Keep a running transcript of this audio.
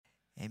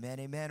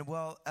Amen, amen.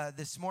 Well,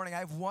 this morning I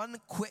have one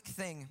quick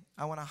thing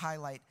I want to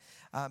highlight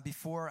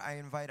before I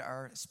invite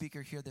our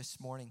speaker here this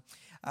morning.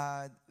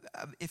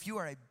 If you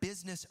are a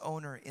business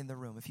owner in the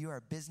room,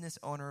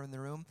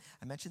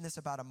 I mentioned this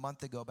about a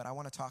month ago, but I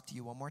want to talk to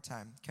you one more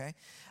time, okay?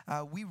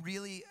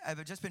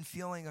 I've just been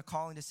feeling a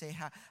calling to say,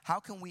 how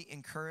can we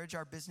encourage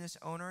our business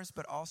owners,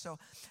 but also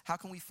how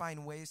can we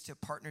find ways to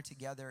partner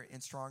together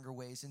in stronger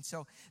ways? And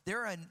so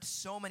there are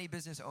so many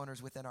business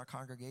owners within our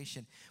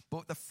congregation,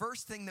 but the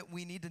first thing that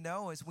we need to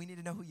know is we need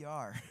to know who you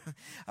are.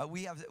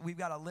 We've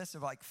got a list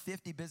of like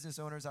 50 business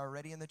owners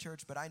already in the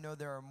church, but I know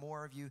there are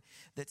more of you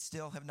that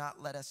still have not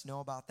let us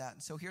know about that.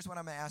 And so here's what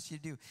I'm going to ask you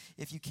to do.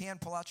 If you can,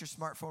 pull out your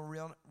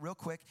smartphone real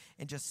quick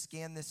and just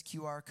scan this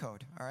QR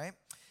code, all right?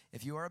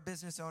 If you are a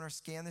business owner,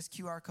 scan this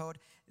QR code.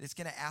 It's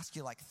going to ask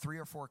you like 3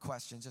 or 4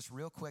 questions, just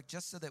real quick,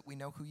 just so that we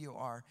know who you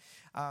are.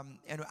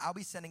 And I'll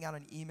be sending out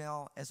an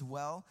email as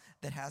well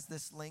that has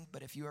this link.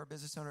 But if you are a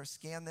business owner,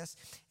 scan this.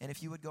 And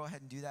if you would go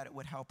ahead and do that, it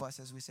would help us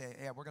as we say,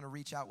 yeah, we're going to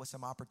reach out with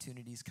some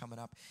opportunities coming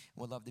up.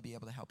 We'd love to be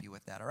able to help you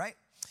with that, all right?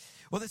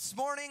 Well, this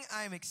morning,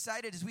 I'm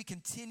excited as we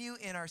continue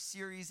in our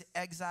series,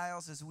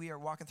 Exiles, as we are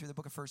walking through the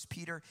book of 1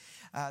 Peter.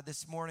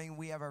 This morning,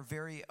 we have our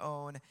very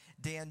own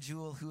Dan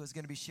Juul, who is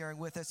going to be sharing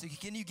with us. So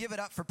can you give it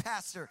up for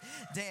Pastor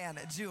Dan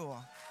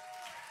Juul?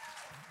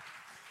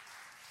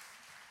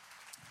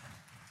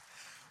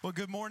 Well,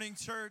 good morning,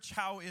 church.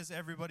 How is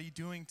everybody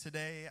doing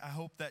today? I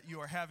hope that you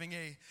are having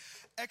an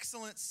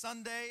excellent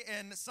Sunday.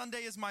 And Sunday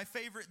is my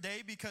favorite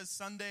day because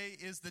Sunday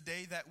is the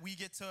day that we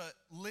get to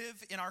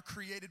live in our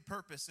created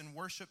purpose and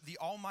worship the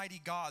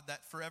Almighty God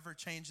that forever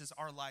changes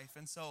our life.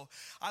 And so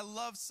I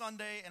love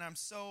Sunday, and I'm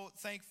so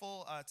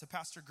thankful to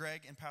Pastor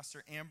Greg and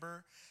Pastor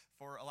Amber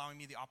for allowing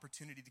me the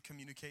opportunity to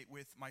communicate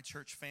with my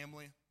church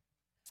family.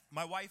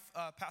 My wife,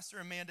 Pastor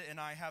Amanda, and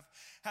I have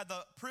had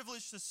the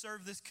privilege to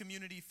serve this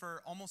community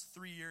for almost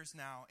 3 years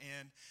now,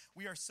 and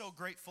we are so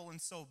grateful and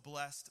so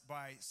blessed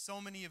by so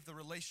many of the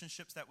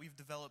relationships that we've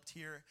developed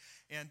here,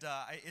 and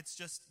it's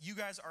just, you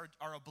guys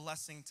are a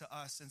blessing to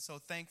us, and so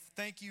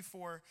thank you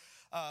for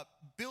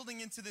building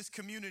into this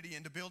community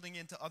and to building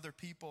into other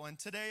people. And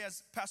today,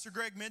 as Pastor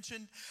Greg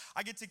mentioned,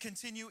 I get to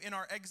continue in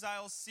our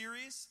Exiles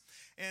series,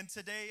 and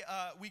today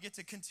we get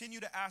to continue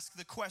to ask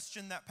the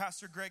question that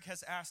Pastor Greg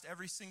has asked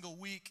every single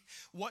week.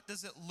 What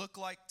does it look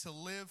like to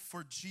live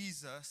for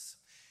Jesus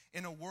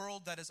in a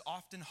world that is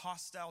often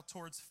hostile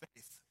towards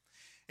faith?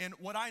 And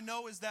what I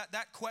know is that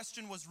that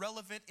question was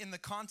relevant in the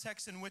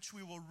context in which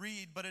we will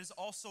read, but it is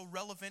also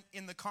relevant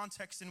in the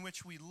context in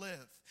which we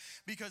live.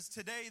 Because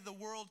today the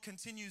world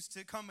continues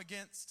to come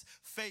against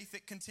faith.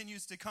 It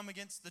continues to come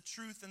against the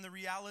truth and the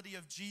reality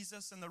of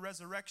Jesus and the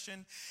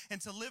resurrection. And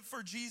to live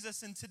for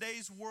Jesus in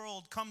today's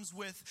world comes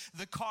with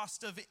the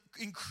cost of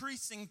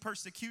increasing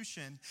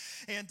persecution.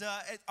 And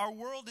our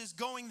world is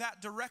going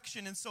that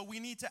direction. And so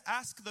we need to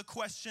ask the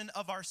question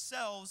of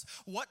ourselves,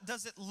 what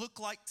does it look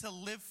like to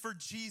live for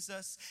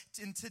Jesus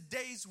in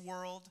today's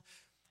world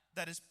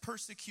that is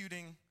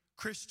persecuting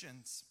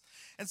Christians?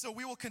 And so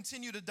we will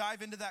continue to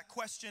dive into that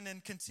question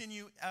and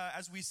continue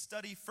as we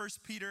study 1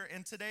 Peter.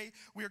 And today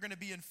we are going to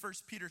be in 1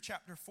 Peter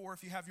chapter 4.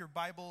 If you have your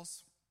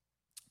Bibles,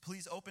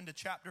 please open to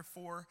chapter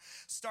 4,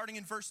 starting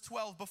in verse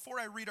 12. Before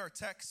I read our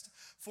text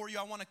for you,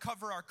 I want to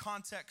cover our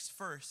context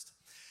first.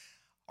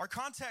 Our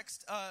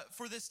context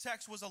for this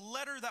text was a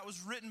letter that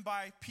was written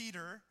by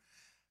Peter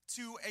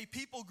to a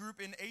people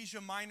group in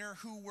Asia Minor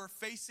who were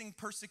facing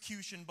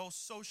persecution, both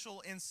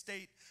social and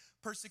state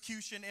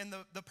persecution. And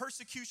the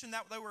persecution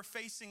that they were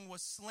facing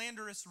was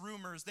slanderous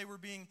rumors. They were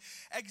being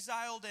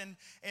exiled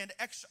and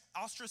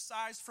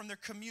ostracized from their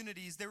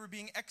communities. They were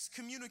being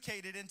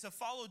excommunicated. And to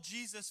follow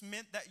Jesus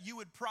meant that you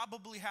would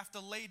probably have to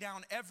lay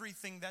down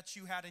everything that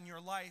you had in your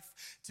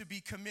life to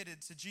be committed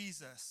to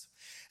Jesus.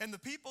 And the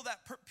people that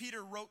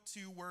Peter wrote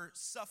to were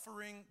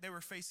suffering. They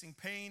were facing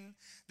pain.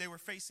 They were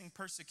facing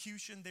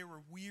persecution. They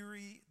were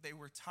weary. They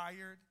were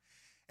tired.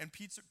 And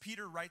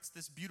Peter writes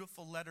this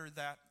beautiful letter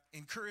that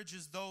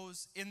encourages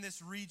those in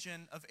this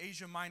region of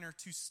Asia Minor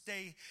to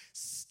stay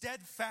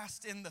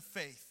steadfast in the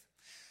faith,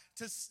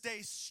 to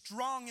stay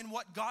strong in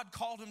what God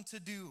called them to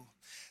do,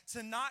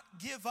 to not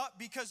give up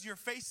because you're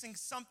facing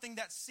something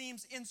that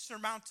seems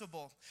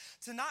insurmountable,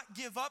 to not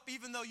give up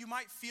even though you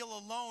might feel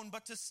alone,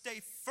 but to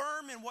stay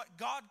firm in what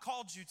God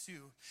called you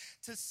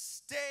to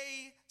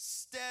stay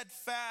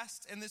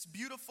steadfast. And this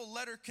beautiful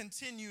letter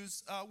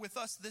continues with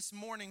us this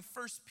morning,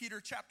 1 Peter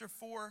chapter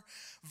 4,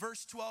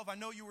 verse 12. I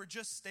know you were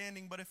just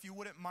standing, but if you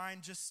wouldn't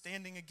mind just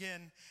standing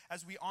again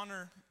as we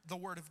honor the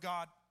word of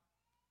God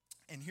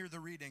and hear the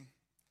reading.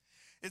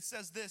 It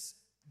says this,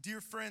 dear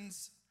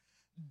friends,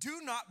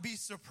 do not be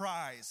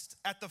surprised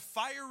at the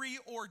fiery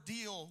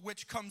ordeal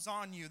which comes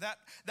on you. That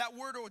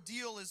word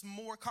ordeal is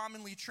more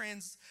commonly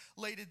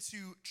translated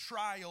to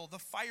trial, the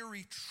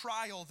fiery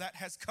trial that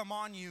has come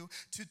on you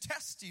to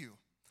test you,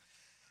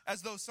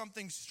 as though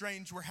something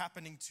strange were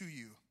happening to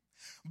you.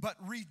 But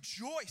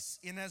rejoice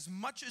in as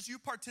much as you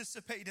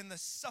participate in the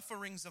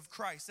sufferings of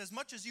Christ, as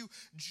much as you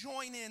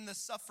join in the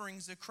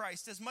sufferings of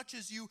Christ, as much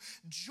as you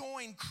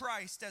join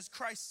Christ, as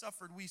Christ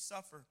suffered, we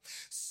suffer,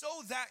 so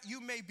that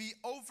you may be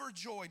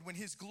overjoyed when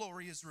his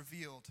glory is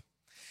revealed.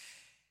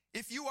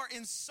 If you are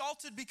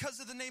insulted because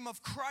of the name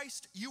of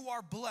Christ, you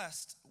are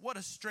blessed. What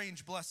a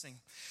strange blessing.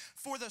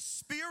 For the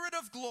Spirit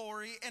of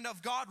glory and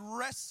of God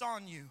rests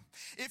on you.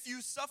 If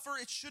you suffer,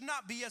 it should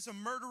not be as a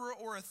murderer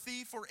or a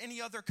thief or any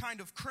other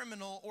kind of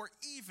criminal or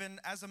even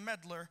as a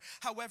meddler.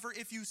 However,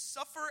 if you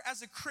suffer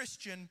as a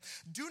Christian,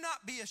 do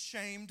not be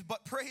ashamed,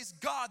 but praise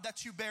God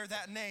that you bear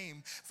that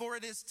name. For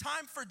it is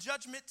time for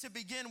judgment to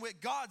begin with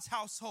God's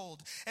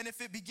household. And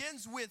if it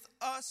begins with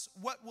us,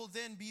 what will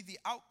then be the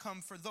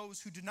outcome for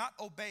those who do not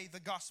obey the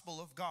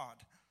gospel of God?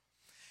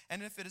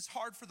 And if it is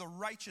hard for the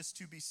righteous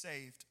to be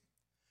saved,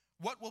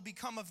 what will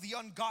become of the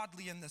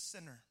ungodly and the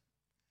sinner?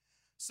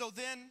 So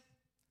then,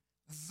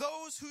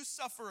 those who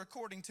suffer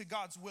according to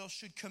God's will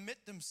should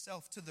commit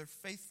themselves to their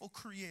faithful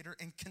Creator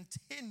and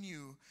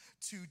continue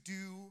to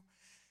do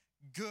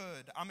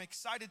good. I'm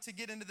excited to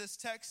get into this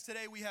text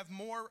today. We have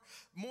more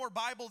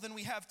Bible than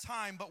we have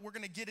time, but we're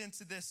going to get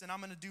into this, and I'm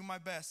going to do my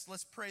best.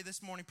 Let's pray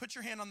this morning. Put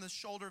your hand on the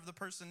shoulder of the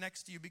person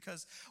next to you,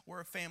 because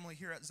we're a family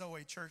here at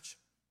Zoe Church.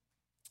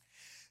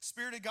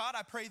 Spirit of God,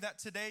 I pray that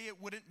today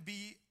it wouldn't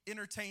be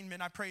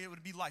entertainment. I pray it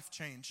would be life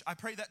change. I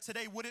pray that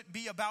today wouldn't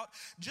be about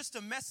just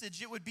a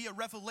message. It would be a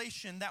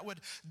revelation that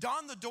would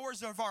dawn the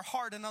doors of our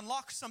heart and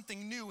unlock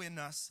something new in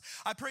us.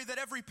 I pray that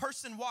every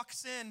person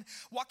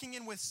walking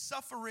in with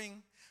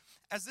suffering,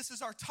 as this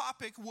is our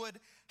topic, would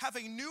have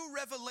a new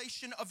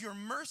revelation of your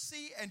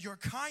mercy and your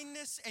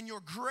kindness and your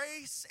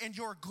grace and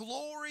your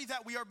glory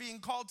that we are being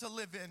called to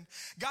live in.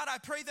 God, I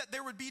pray that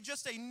there would be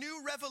just a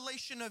new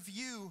revelation of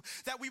you,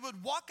 that we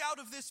would walk out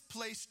of this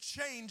place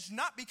changed,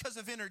 not because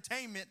of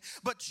entertainment,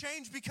 but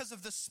changed because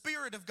of the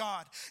Spirit of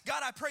God.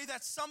 God, I pray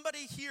that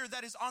somebody here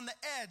that is on the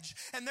edge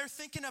and they're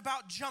thinking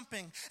about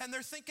jumping and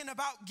they're thinking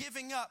about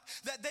giving up,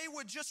 that they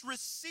would just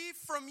receive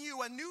from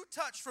you a new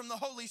touch from the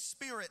Holy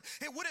Spirit.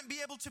 It wouldn't be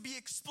able to be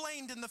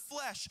explained in the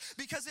flesh,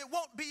 because it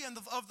won't be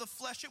of the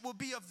flesh, it will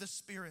be of the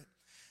Spirit.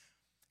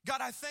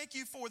 God, I thank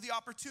you for the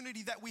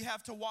opportunity that we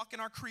have to walk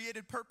in our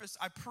created purpose.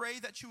 I pray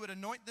that you would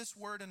anoint this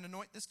word and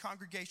anoint this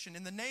congregation.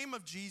 In the name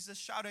of Jesus,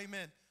 shout amen.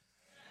 Amen.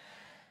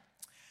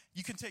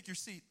 You can take your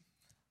seat.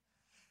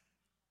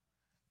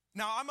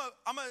 Now,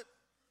 I'm a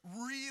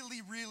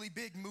really, really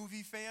big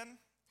movie fan.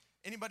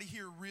 Anybody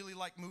here really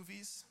like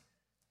movies?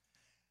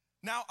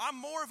 Now, I'm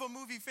more of a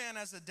movie fan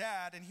as a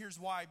dad, and here's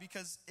why.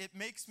 Because it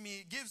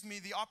gives me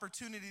the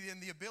opportunity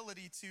and the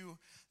ability to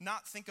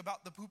not think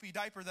about the poopy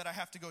diaper that I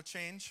have to go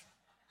change.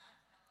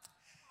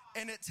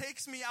 And it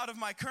takes me out of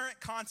my current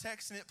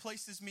context, and it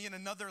places me in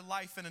another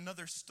life and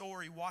another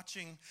story,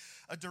 watching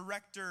a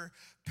director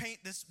paint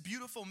this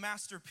beautiful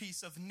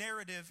masterpiece of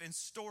narrative and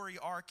story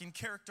arc and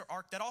character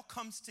arc that all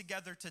comes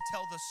together to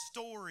tell the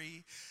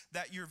story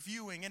that you're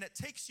viewing. And it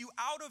takes you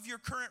out of your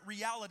current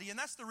reality. And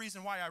that's the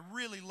reason why I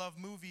really love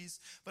movies,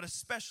 but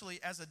especially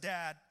as a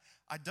dad,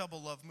 I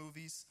double love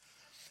movies.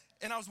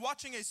 And I was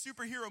watching a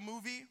superhero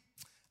movie,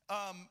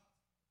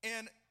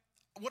 and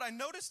what I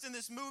noticed in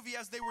this movie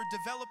as they were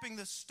developing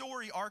the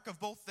story arc of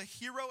both the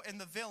hero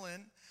and the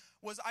villain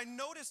was I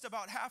noticed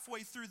about halfway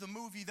through the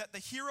movie that the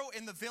hero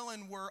and the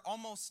villain were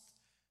almost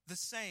the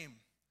same.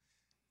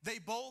 They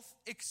both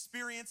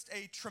experienced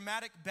a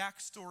traumatic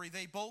backstory.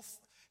 They both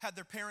had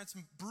their parents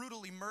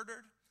brutally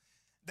murdered.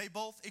 They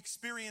both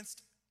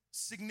experienced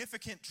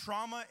significant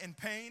trauma and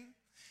pain.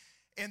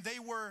 And they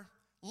were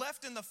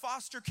left in the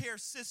foster care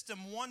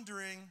system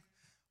wondering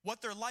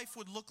what their life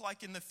would look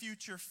like in the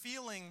future,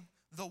 feeling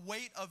the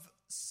weight of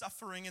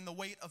suffering and the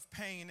weight of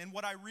pain. And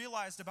what I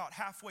realized about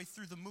halfway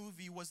through the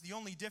movie was the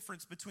only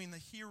difference between the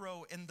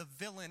hero and the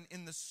villain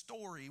in the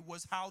story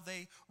was how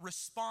they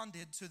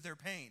responded to their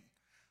pain.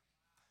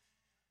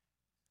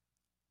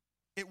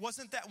 It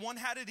wasn't that one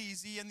had it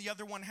easy and the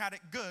other one had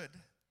it good.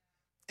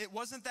 It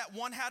wasn't that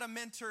one had a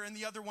mentor and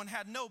the other one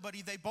had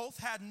nobody. They both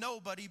had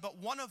nobody, but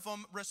one of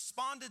them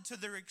responded to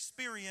their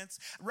experience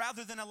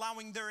rather than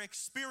allowing their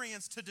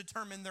experience to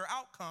determine their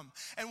outcome.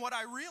 And what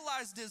I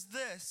realized is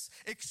this: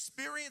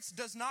 experience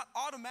does not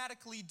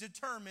automatically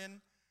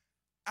determine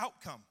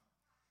outcome.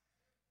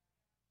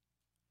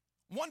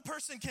 One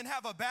person can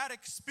have a bad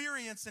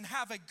experience and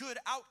have a good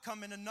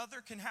outcome, and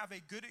another can have a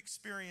good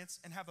experience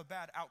and have a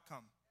bad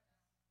outcome.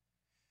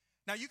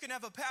 Now, you can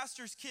have a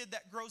pastor's kid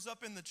that grows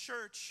up in the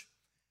church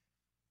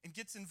and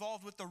gets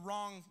involved with the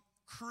wrong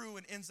crew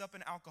and ends up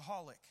an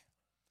alcoholic.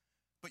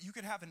 But you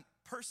could have a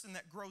person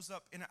that grows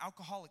up in an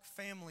alcoholic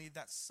family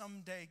that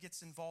someday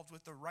gets involved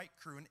with the right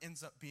crew and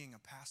ends up being a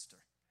pastor.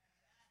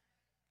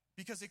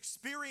 Because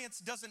experience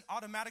doesn't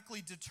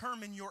automatically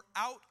determine your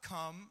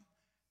outcome.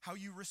 How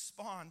you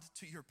respond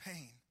to your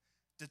pain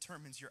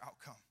determines your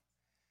outcome.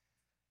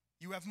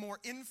 You have more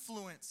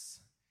influence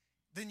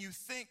than you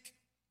think.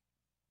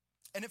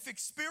 And if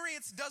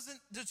experience doesn't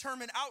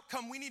determine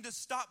outcome, we need to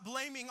stop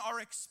blaming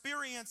our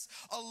experience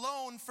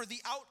alone for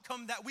the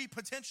outcome that we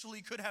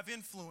potentially could have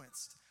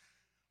influenced.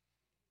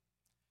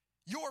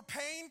 Your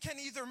pain can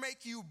either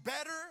make you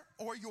better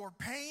or your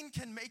pain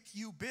can make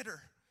you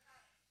bitter.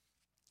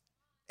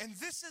 And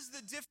this is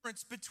the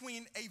difference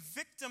between a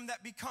victim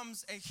that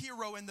becomes a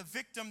hero and the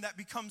victim that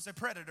becomes a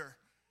predator.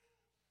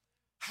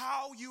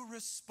 How you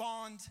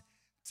respond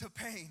to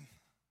pain.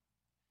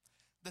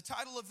 The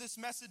title of this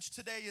message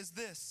today is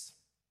this: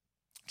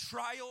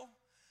 Trial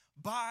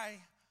by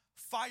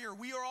Fire.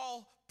 We are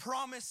all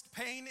promised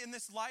pain in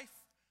this life.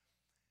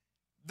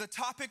 The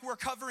topic we're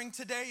covering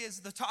today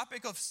is the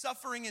topic of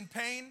suffering and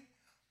pain.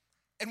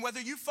 And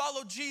whether you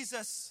follow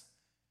Jesus,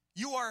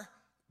 you are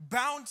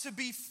bound to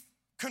be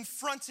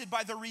confronted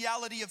by the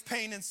reality of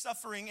pain and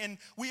suffering. And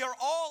we are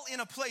all in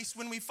a place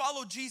when we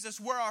follow Jesus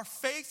where our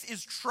faith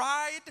is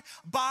tried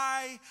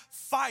by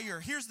fire.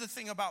 Here's the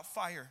thing about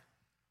fire.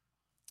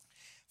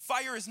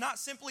 Fire is not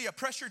simply a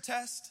pressure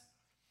test.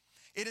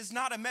 It is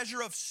not a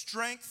measure of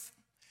strength.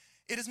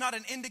 It is not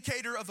an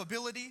indicator of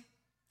ability.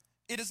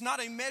 It is not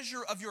a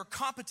measure of your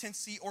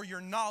competency or your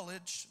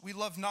knowledge. We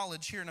love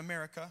knowledge here in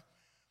America.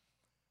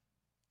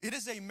 It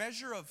is a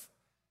measure of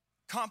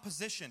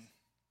composition.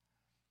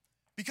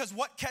 Because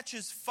what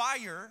catches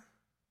fire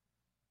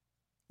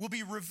will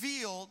be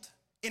revealed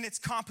in its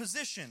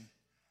composition.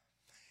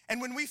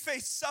 And when we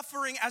face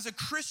suffering as a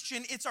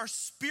Christian, it's our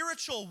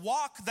spiritual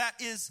walk that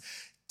is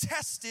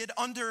tested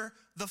under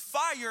the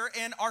fire,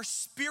 and our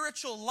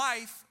spiritual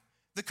life,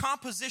 the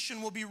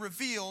composition will be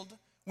revealed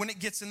when it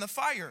gets in the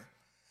fire.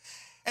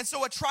 And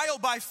so a trial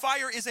by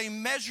fire is a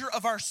measure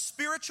of our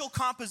spiritual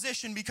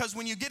composition, because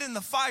when you get in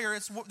the fire,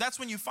 that's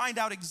when you find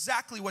out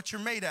exactly what you're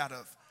made out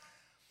of.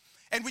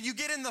 And when you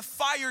get in the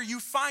fire, you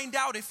find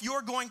out if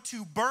you're going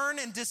to burn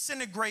and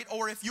disintegrate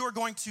or if you're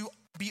going to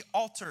be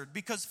altered,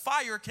 because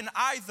fire can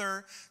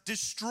either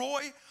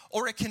destroy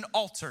or it can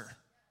alter.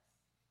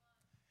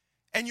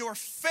 And your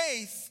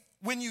faith,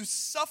 when you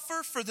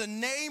suffer for the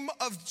name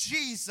of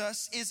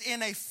Jesus, is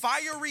in a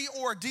fiery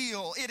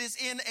ordeal. It is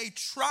in a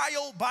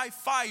trial by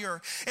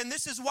fire. And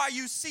this is why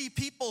you see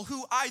people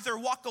who either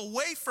walk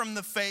away from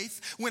the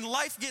faith when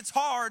life gets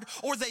hard,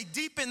 or they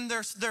deepen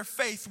their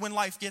faith when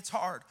life gets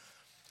hard.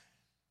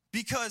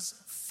 Because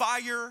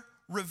fire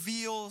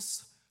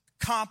reveals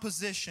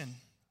composition.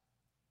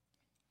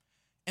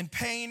 And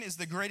pain is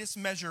the greatest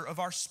measure of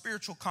our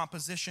spiritual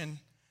composition.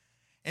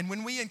 And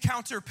when we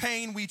encounter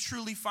pain, we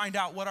truly find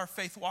out what our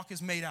faith walk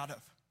is made out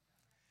of.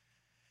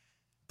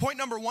 Point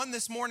number one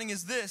this morning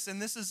is this,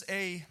 and this is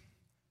a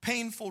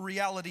painful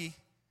reality,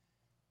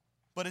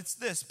 but it's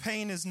this: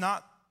 pain is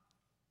not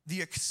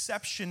the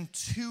exception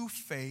to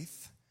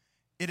faith,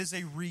 it is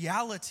a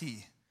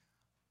reality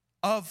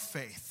of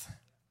faith.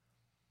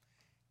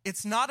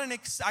 It's not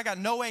I got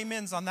no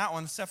amens on that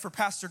one except for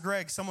Pastor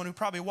Greg, someone who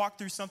probably walked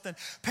through something.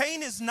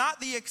 Pain is not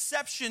the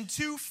exception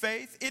to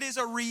faith. It is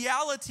a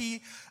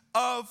reality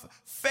of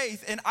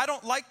faith. And I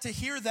don't like to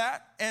hear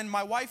that, and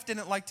my wife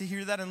didn't like to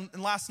hear that. And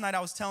last night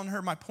I was telling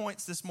her my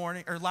points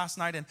last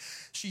night, and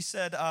she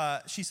said,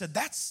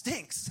 that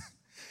stinks.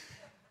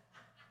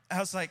 I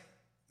was like,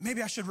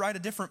 maybe I should write a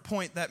different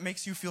point that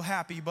makes you feel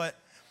happy, but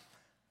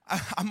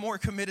I'm more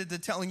committed to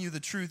telling you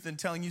the truth than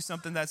telling you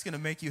something that's going to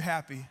make you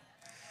happy.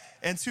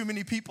 And too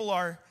many people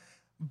are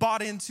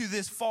bought into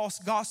this false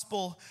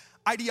gospel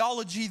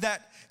ideology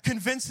that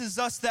convinces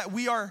us that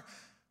we are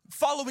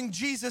following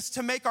Jesus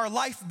to make our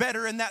life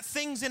better, and that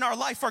things in our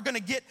life are going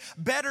to get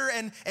better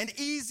and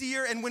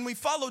easier. And when we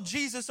follow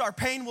Jesus, our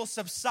pain will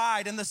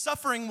subside and the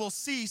suffering will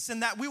cease,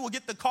 and that we will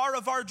get the car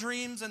of our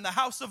dreams and the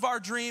house of our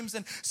dreams,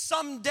 and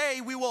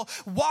someday we will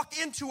walk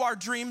into our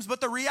dreams.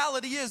 But the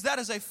reality is that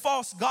is a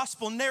false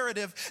gospel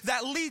narrative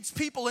that leads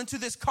people into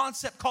this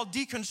concept called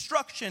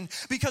deconstruction,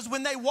 because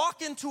when they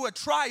walk into a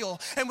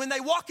trial and when they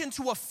walk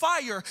into a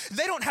fire,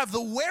 they don't have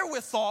the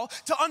wherewithal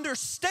to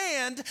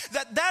understand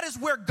that that is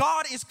where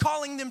God is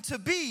calling them to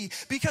be,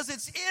 because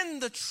it's in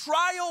the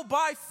trial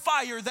by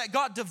fire that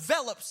God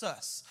develops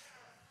us.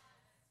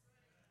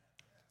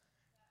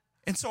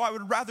 And so I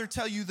would rather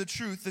tell you the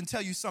truth than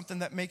tell you something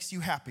that makes you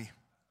happy.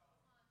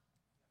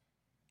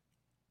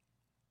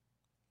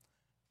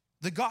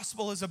 The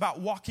gospel is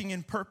about walking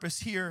in purpose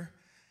here,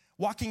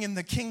 walking in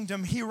the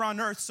kingdom here on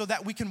earth, so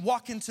that we can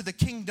walk into the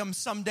kingdom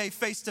someday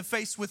face to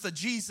face with a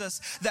Jesus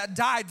that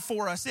died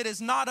for us. It is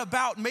not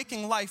about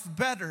making life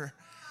better,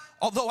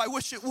 although I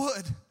wish it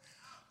would,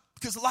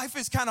 because life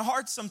is kind of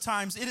hard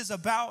sometimes. It is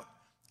about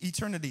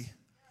eternity.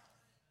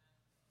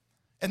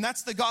 And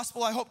that's the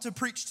gospel I hope to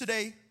preach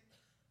today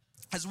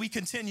as we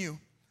continue.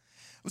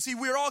 Well, see,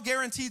 we're all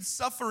guaranteed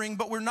suffering,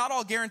 but we're not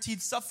all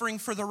guaranteed suffering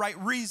for the right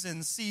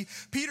reasons. See,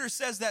 Peter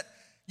says that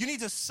you need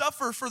to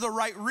suffer for the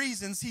right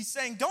reasons. He's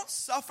saying don't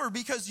suffer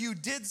because you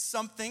did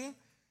something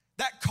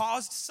that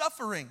caused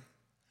suffering.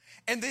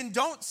 And then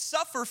don't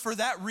suffer for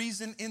that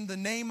reason in the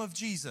name of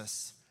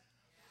Jesus.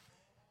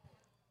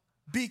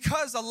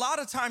 Because a lot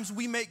of times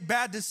we make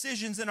bad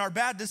decisions, and our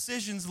bad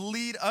decisions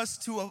lead us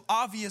to an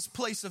obvious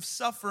place of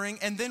suffering.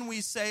 And then we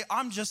say,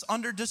 I'm just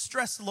under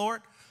distress,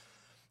 Lord.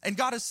 And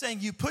God is saying,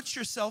 you put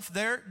yourself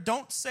there.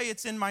 Don't say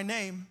it's in my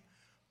name.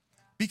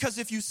 Because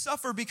if you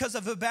suffer because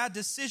of a bad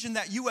decision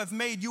that you have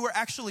made, you are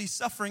actually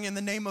suffering in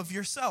the name of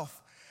yourself.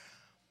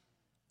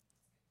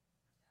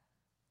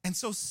 And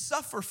so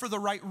suffer for the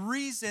right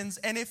reasons.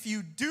 And if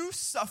you do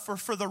suffer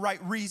for the right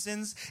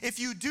reasons, if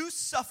you do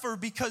suffer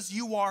because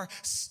you are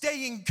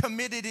staying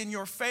committed in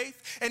your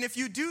faith, and if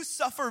you do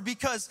suffer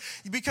because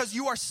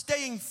you are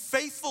staying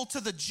faithful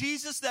to the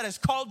Jesus that has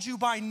called you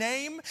by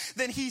name,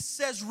 then he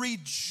says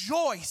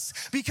rejoice,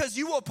 because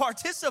you will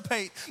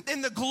participate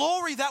in the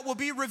glory that will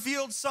be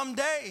revealed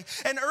someday.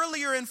 And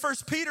earlier in 1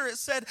 Peter it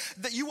said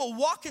that you will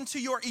walk into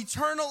your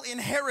eternal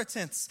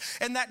inheritance,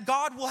 and that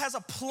God has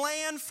a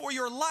plan for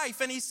your life.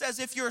 And he says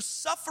if you're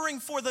suffering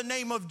for the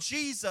name of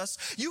Jesus,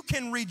 you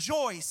can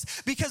rejoice,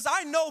 because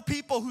I know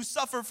people who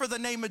suffer for the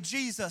name of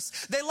Jesus.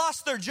 They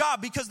lost their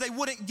job because they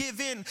wouldn't give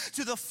in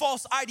to the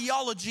false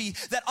ideology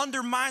that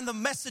undermined the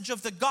message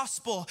of the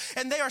gospel,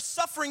 and they are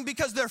suffering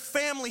because their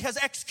family has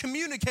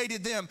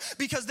excommunicated them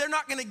because they're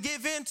not going to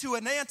give in to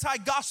an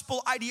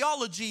anti-gospel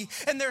ideology,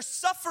 and they're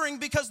suffering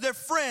because their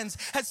friends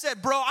had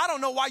said, bro, I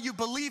don't know why you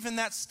believe in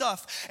that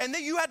stuff, and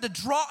then you had to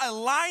draw a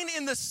line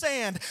in the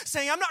sand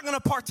saying, I'm not going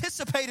to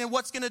participate in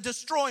what's going to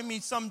destroy me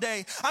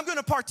someday. I'm going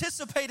to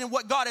participate in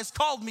what God has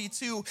called me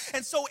to.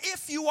 And so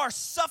if you are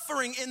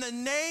suffering in the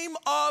name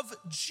of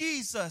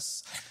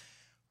Jesus,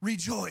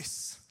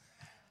 rejoice,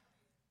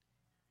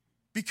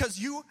 because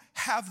you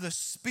have the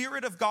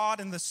Spirit of God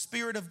and the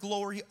Spirit of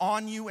glory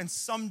on you, and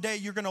someday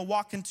you're going to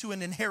walk into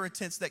an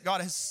inheritance that God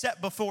has set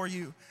before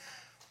you.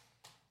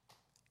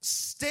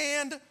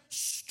 Stand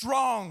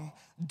strong.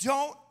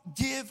 Don't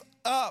give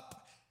up.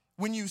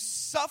 When you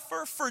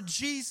suffer for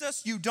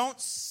Jesus, you don't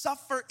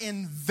suffer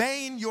in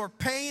vain. Your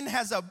pain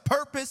has a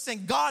purpose,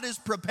 and God is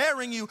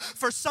preparing you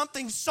for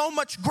something so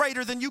much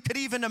greater than you could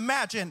even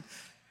imagine.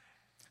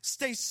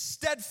 Stay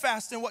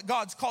steadfast in what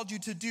God's called you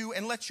to do,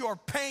 and let your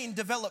pain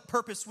develop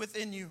purpose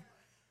within you.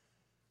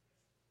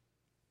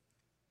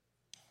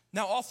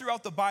 Now, all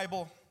throughout the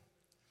Bible,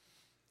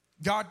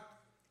 God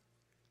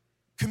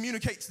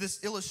communicates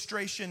this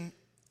illustration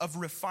of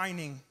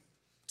refining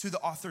to the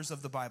authors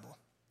of the Bible.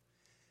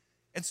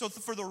 And so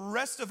for the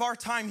rest of our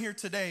time here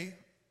today,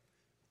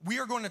 we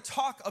are going to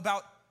talk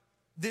about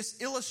this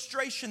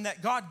illustration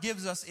that God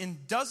gives us in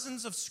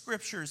dozens of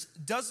scriptures,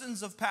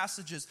 dozens of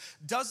passages,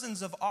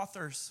 dozens of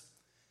authors,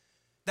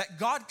 that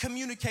God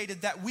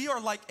communicated that we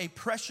are like a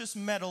precious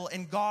metal,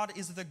 and God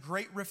is the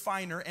great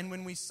refiner, and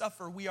when we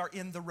suffer, we are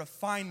in the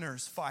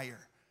refiner's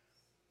fire.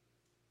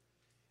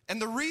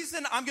 And the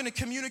reason I'm going to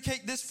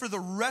communicate this for the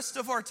rest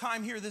of our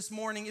time here this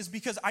morning is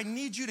because I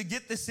need you to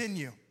get this in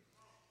you.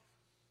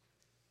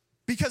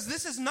 Because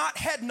this is not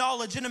head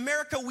knowledge. In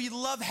America, we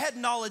love head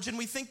knowledge, and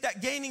we think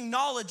that gaining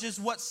knowledge is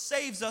what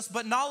saves us,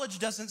 but knowledge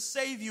doesn't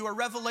save you. A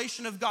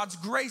revelation of God's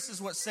grace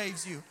is what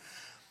saves you.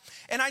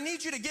 And I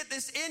need you to get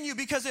this in you,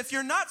 because if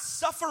you're not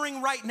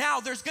suffering right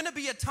now, there's going to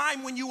be a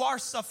time when you are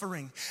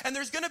suffering. And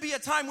there's going to be a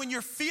time when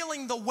you're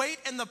feeling the weight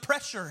and the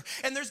pressure.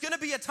 And there's going to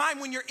be a time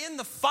when you're in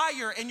the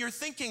fire and you're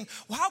thinking,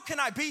 well, how can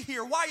I be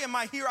here? Why am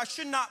I here? I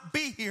should not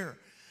be here.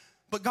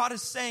 But God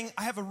is saying,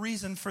 I have a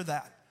reason for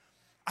that.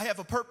 I have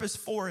a purpose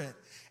for it.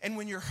 And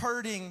when you're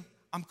hurting,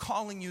 I'm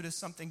calling you to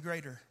something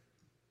greater.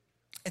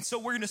 And so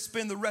we're going to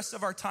spend the rest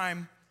of our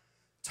time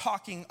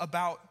talking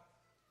about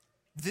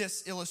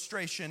this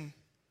illustration.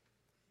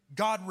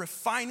 God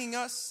refining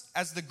us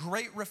as the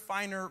great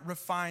refiner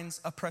refines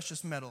a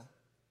precious metal.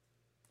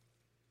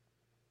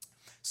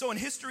 So in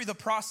history, the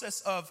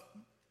process of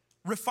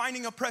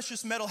refining a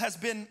precious metal has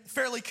been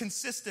fairly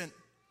consistent.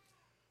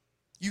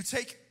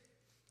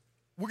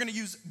 We're going to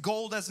use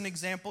gold as an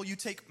example. You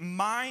take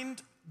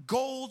mined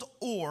gold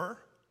ore,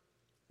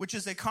 which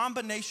is a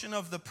combination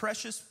of the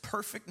precious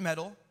perfect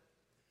metal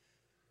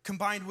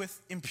combined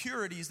with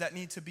impurities that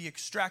need to be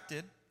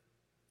extracted.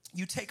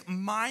 You take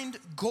mined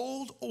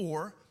gold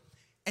ore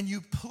and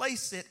you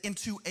place it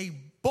into a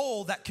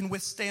bowl that can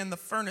withstand the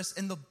furnace,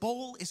 and the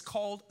bowl is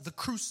called the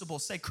crucible.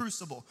 Say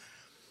crucible.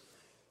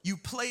 You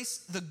place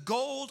the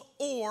gold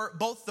ore,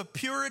 both the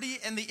purity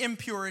and the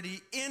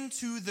impurity,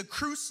 into the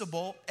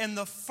crucible, and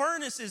the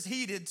furnace is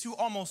heated to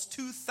almost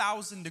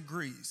 2,000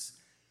 degrees.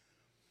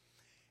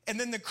 And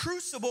then the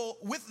crucible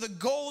with the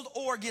gold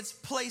ore gets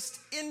placed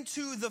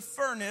into the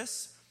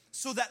furnace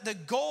so that the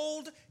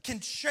gold can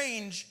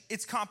change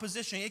its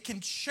composition. It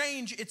can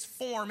change its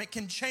form. It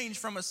can change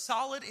from a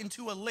solid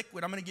into a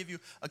liquid. I'm going to give you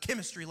a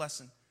chemistry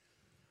lesson.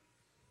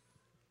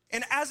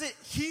 And as it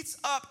heats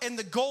up and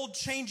the gold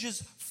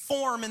changes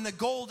form and the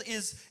gold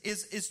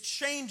is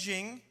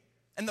changing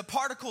and the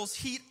particles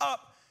heat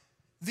up,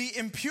 the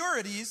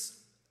impurities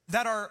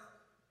that are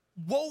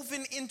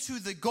woven into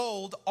the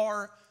gold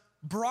are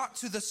brought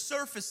to the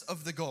surface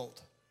of the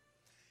gold.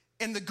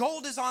 And the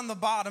gold is on the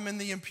bottom and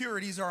the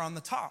impurities are on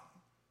the top.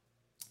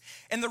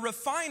 And the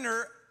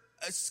refiner,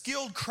 a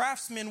skilled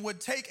craftsman,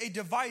 would take a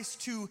device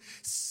to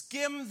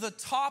skim the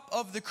top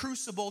of the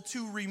crucible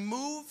to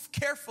remove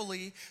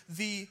carefully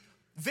the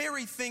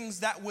very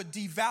things that would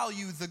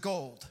devalue the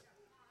gold.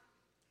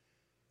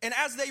 And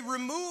as they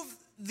remove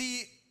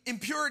the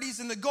impurities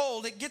in the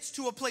gold, it gets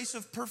to a place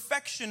of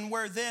perfection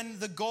where then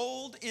the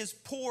gold is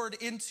poured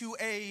into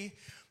a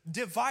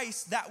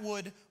device that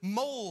would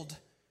mold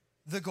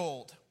the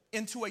gold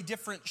into a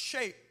different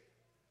shape.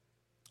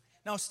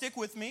 Now stick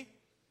with me.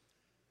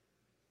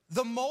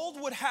 The mold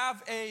would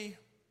have a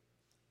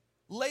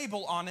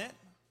label on it,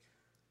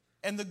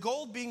 and the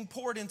gold being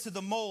poured into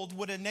the mold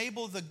would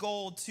enable the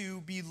gold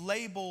to be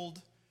labeled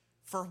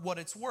for what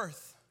it's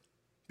worth.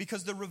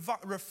 Because the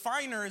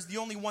refiner is the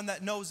only one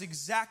that knows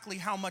exactly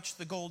how much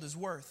the gold is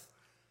worth.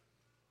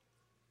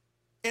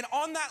 And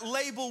on that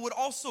label would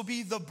also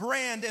be the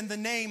brand and the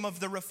name of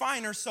the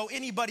refiner, so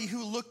anybody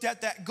who looked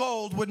at that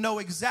gold would know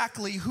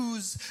exactly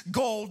whose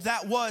gold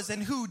that was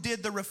and who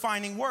did the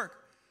refining work.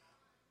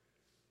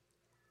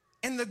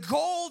 And the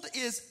gold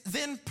is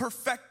then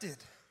perfected.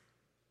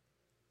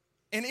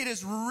 And it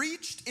has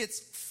reached its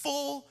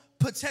full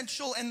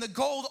potential, and the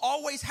gold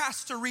always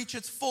has to reach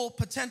its full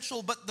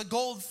potential, but the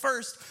gold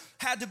first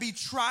had to be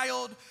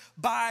trialed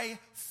by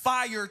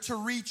fire to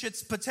reach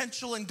its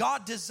potential. And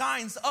God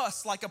designs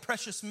us like a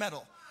precious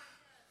metal.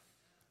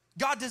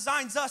 God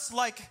designs us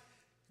like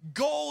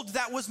gold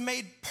that was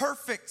made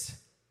perfect,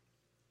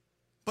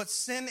 but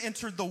sin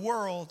entered the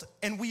world,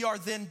 and we are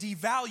then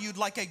devalued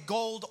like a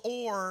gold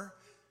ore,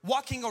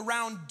 walking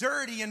around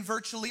dirty and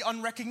virtually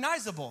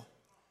unrecognizable.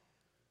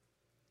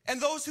 And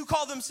those who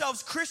call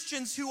themselves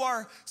Christians who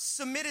are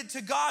submitted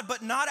to God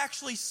but not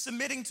actually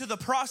submitting to the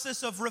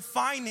process of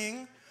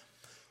refining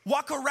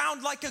walk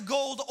around like a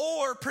gold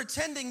ore,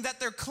 pretending that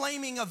they're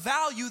claiming a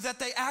value that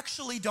they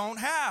actually don't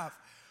have,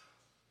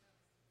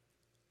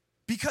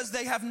 because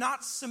they have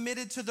not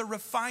submitted to the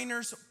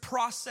refiner's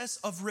process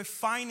of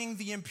refining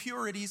the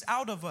impurities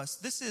out of us.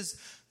 This is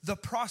the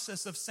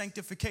process of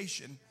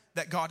sanctification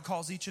that God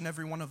calls each and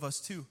every one of us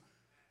to.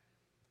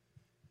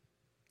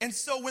 And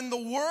so when the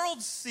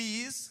world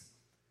sees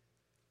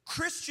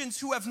Christians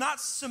who have not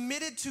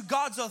submitted to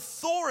God's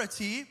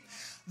authority,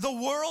 the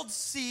world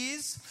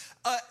sees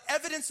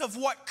evidence of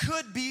what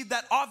could be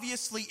that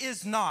obviously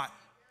is not.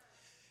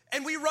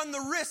 And we run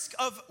the risk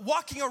of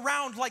walking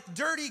around like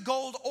dirty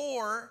gold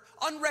ore,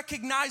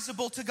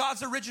 unrecognizable to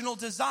God's original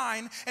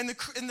design, and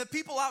the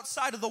people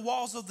outside of the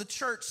walls of the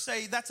church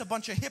say that's a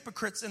bunch of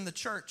hypocrites in the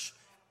church.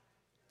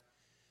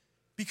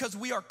 Because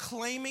we are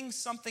claiming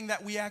something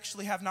that we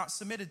actually have not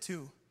submitted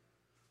to.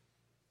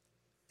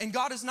 And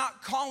God is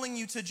not calling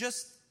you to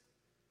just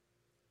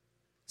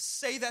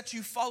say that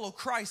you follow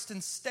Christ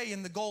and stay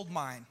in the gold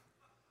mine.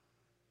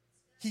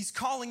 He's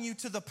calling you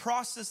to the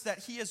process that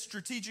He has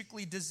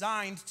strategically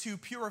designed to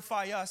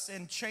purify us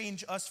and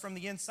change us from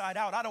the inside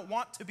out. I don't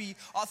want to be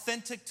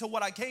authentic to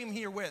what I came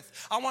here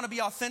with. I want to be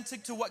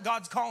authentic to what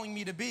God's calling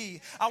me to be.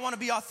 I want to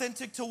be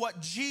authentic to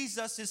what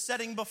Jesus is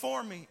setting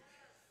before me.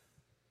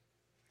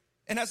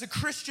 And as a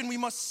Christian, we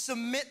must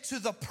submit to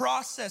the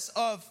process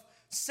of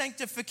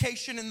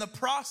sanctification and the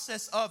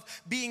process of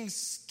being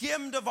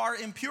skimmed of our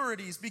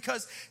impurities,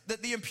 because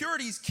the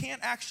impurities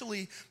can't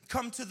actually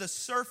come to the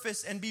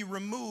surface and be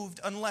removed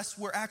unless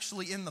we're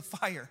actually in the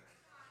fire.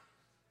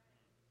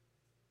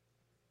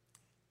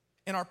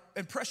 And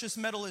precious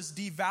metal is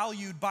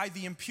devalued by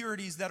the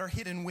impurities that are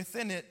hidden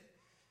within it.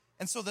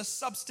 And so the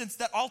substance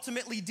that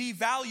ultimately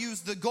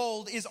devalues the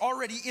gold is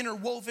already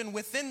interwoven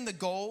within the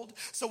gold.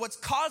 So what's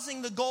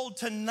causing the gold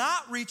to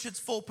not reach its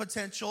full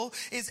potential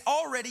is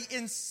already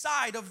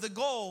inside of the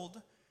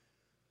gold.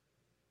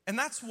 And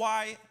that's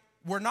why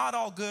we're not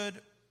all good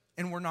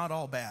and we're not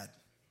all bad.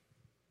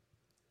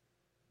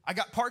 I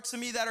got parts of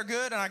me that are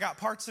good and I got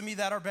parts of me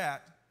that are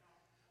bad.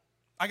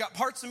 I got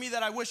parts of me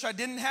that I wish I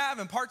didn't have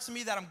and parts of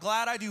me that I'm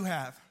glad I do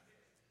have.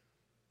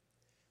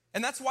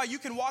 And that's why you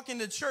can walk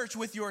into church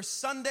with your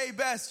Sunday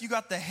best. You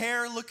got the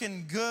hair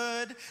looking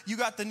good. You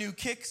got the new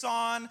kicks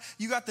on.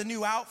 You got the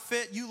new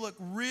outfit. You look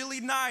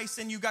really nice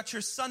and you got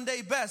your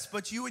Sunday best,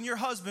 but you and your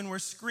husband were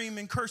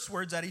screaming curse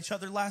words at each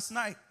other last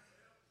night.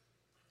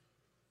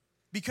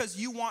 Because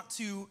you want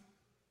to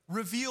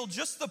reveal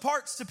just the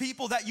parts to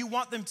people that you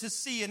want them to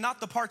see and not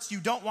the parts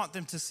you don't want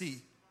them to see.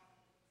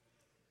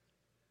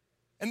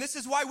 And this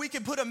is why we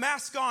can put a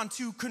mask on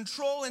to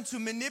control and to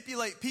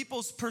manipulate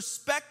people's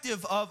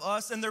perspective of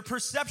us and their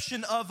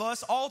perception of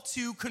us, all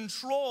to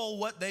control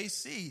what they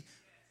see,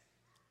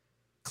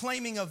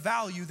 claiming a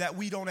value that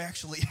we don't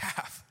actually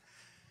have.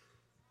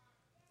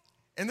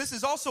 And this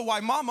is also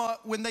why mama,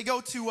 when they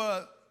go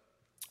to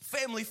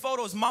family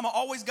photos, mama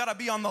always got to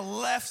be on the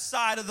left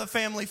side of the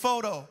family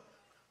photo.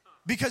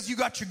 Because you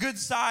got your good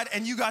side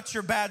and you got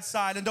your bad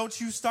side. And don't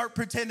you start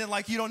pretending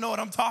like you don't know what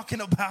I'm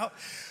talking about.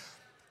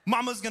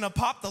 Mama's gonna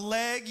pop the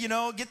leg,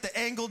 get the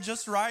angle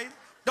just right.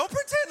 Don't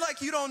pretend like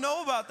you don't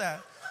know about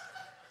that.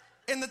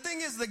 And the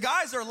thing is, the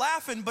guys are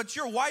laughing, but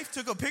your wife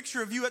took a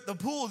picture of you at the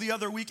pool the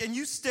other week and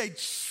you stayed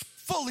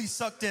fully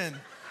sucked in.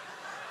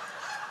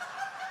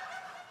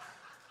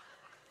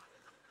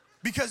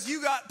 Because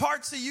you got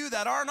parts of you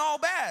that aren't all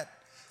bad.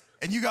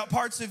 And you got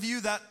parts of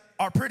you that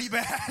are pretty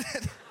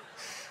bad.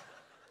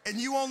 And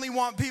you only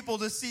want people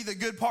to see the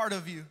good part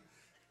of you.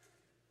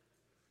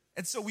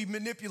 And so we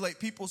manipulate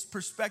people's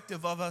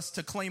perspective of us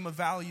to claim a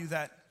value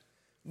that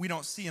we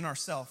don't see in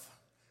ourselves,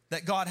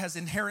 that God has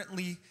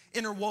inherently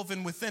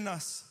interwoven within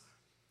us.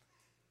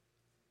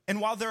 And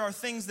while there are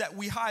things that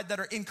we hide that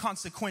are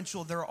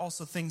inconsequential, there are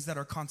also things that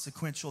are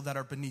consequential that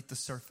are beneath the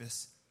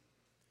surface.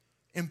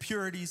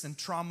 Impurities and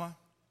trauma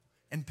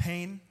and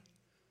pain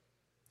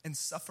and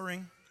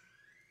suffering.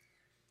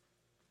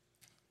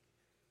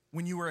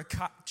 When you were a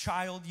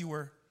child, you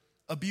were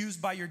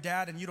abused by your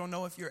dad, and you don't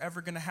know if you're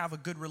ever going to have a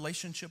good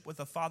relationship with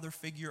a father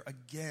figure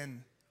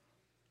again.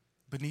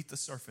 Beneath the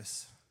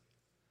surface.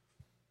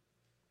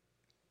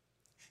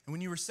 And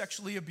when you were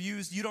sexually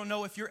abused, you don't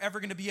know if you're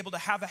ever going to be able to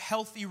have a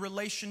healthy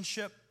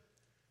relationship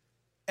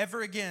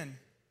ever again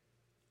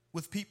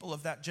with people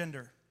of that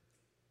gender.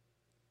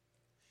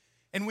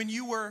 And when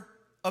you were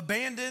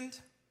abandoned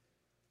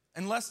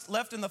and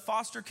left in the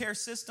foster care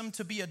system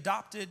to be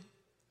adopted,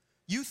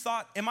 you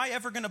thought, am I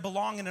ever going to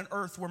belong in an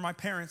earth where my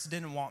parents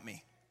didn't want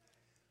me?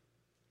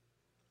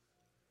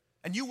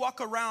 And you walk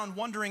around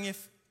wondering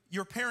if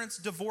your parents'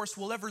 divorce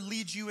will ever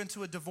lead you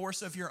into a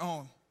divorce of your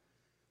own.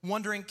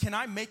 Wondering, can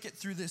I make it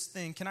through this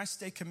thing? Can I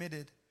stay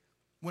committed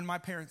when my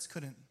parents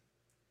couldn't?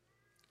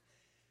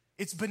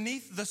 It's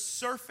beneath the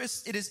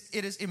surface. It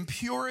is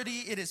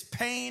impurity. It is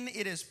pain.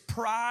 It is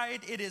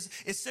pride. It is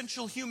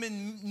essential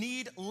human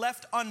need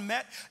left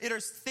unmet. It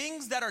is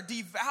things that are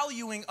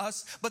devaluing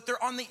us, but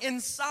they're on the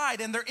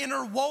inside, and they're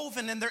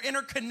interwoven, and they're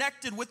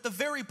interconnected with the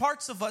very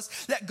parts of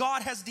us that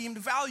God has deemed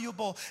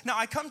valuable. Now,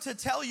 I come to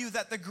tell you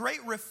that the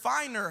great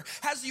refiner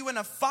has you in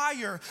a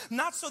fire,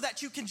 not so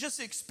that you can just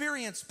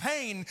experience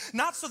pain,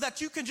 not so that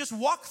you can just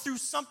walk through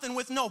something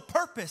with no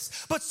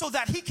purpose, but so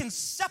that he can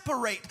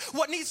separate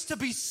what needs to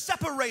be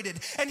separated,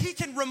 and he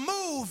can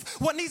remove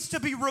what needs to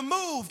be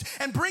removed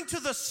and bring to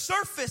the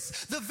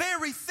surface the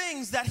very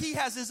things that he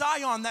has his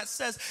eye on, that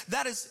says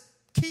that is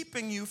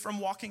keeping you from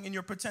walking in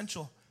your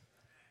potential.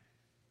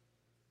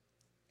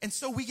 And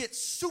so we get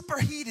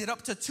superheated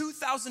up to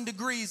 2,000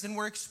 degrees, and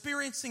we're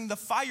experiencing the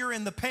fire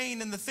and the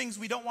pain and the things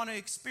we don't want to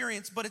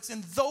experience, but it's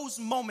in those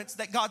moments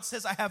that God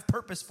says, I have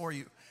purpose for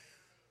you.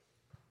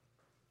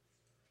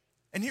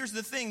 And here's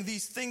the thing,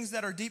 these things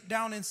that are deep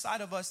down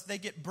inside of us, they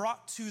get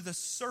brought to the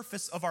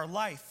surface of our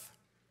life.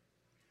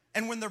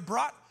 And when they're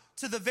brought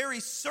to the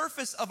very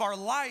surface of our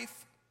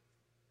life,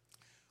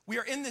 we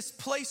are in this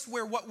place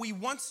where what we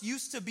once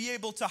used to be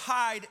able to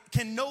hide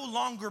can no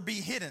longer be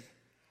hidden.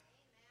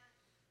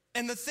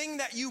 And the thing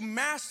that you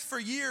masked for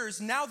years,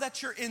 now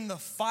that you're in the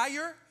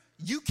fire,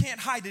 you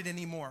can't hide it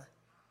anymore.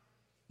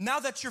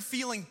 Now that you're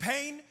feeling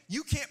pain,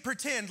 you can't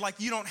pretend like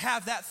you don't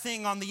have that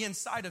thing on the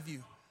inside of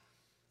you.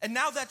 And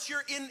now that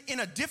you're in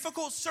a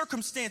difficult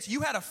circumstance,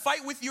 you had a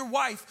fight with your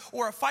wife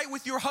or a fight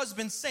with your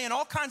husband, saying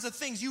all kinds of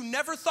things you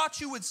never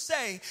thought you would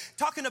say,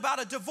 talking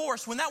about a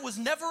divorce when that was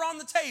never on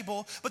the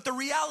table. But the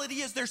reality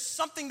is there's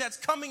something that's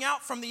coming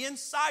out from the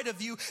inside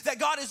of you that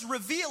God is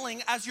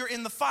revealing as you're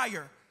in the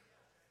fire.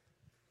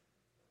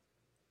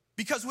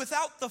 Because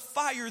without the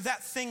fire,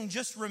 that thing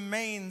just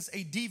remains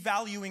a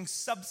devaluing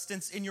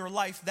substance in your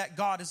life that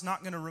God is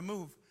not going to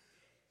remove.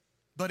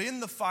 But in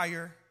the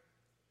fire,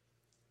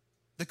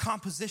 the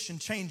composition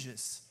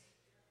changes.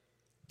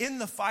 In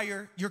the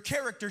fire, your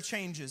character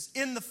changes.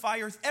 In the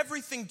fire,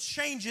 everything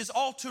changes,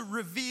 all to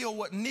reveal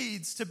what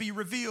needs to be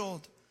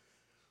revealed.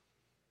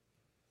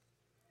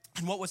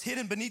 And what was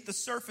hidden beneath the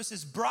surface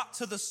is brought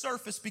to the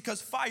surface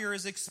because fire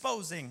is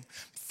exposing.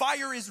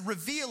 Fire is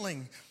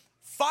revealing.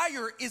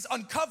 Fire is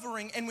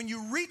uncovering. And when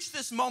you reach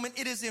this moment,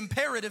 it is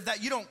imperative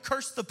that you don't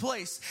curse the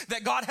place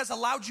that God has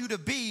allowed you to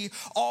be,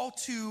 all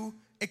to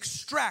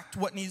extract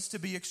what needs to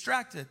be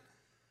extracted.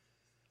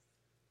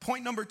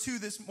 Point number 2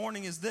 this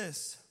morning is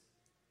this.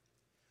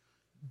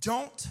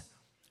 Don't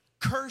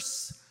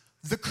curse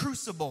the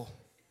crucible.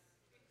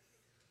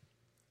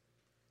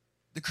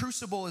 The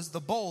crucible is the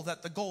bowl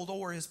that the gold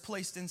ore is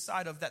placed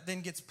inside of that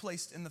then gets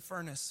placed in the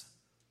furnace.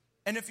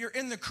 And if you're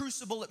in the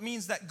crucible, it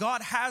means that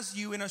God has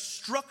you in a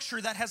structure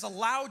that has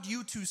allowed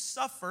you to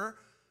suffer.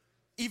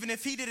 Even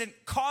if he didn't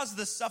cause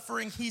the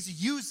suffering,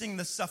 he's using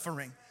the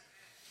suffering.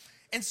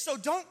 And so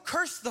don't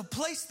curse the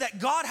place that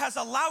God has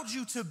allowed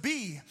you to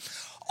be.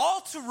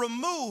 All to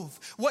remove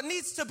what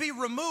needs to be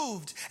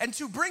removed and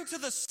to bring to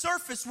the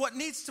surface what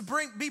needs to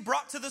be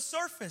brought to the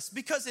surface,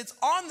 because it's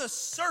on the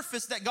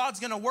surface that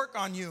God's going to work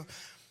on you.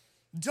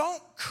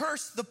 Don't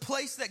curse the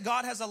place that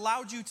God has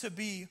allowed you to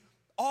be,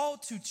 all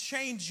to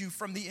change you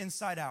from the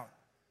inside out.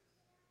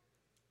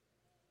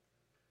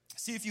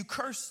 See, if you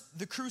curse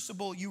the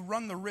crucible, you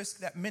run the risk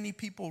that many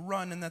people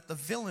run and that the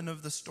villain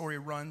of the story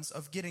runs,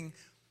 of getting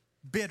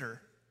bitter,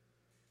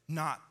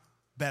 not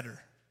better.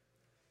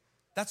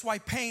 That's why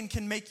pain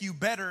can make you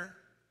better,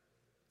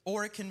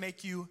 or it can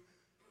make you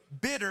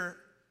bitter.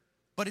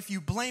 But if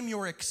you blame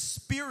your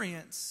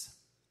experience,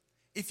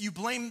 if you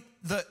blame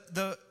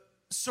the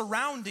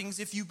surroundings,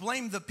 if you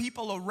blame the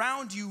people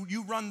around you,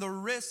 you run the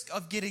risk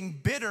of getting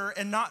bitter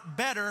and not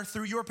better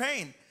through your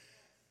pain.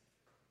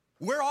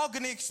 We're all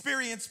going to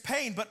experience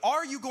pain, but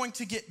are you going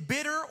to get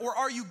bitter, or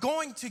are you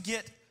going to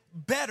get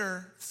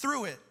better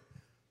through it?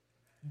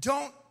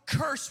 Don't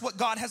curse what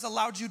God has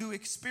allowed you to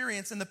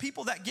experience. And the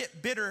people that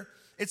get bitter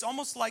It's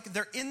almost like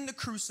they're in the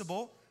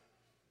crucible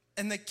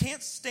and they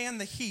can't stand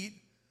the heat,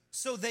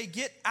 so they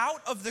get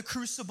out of the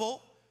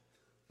crucible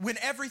when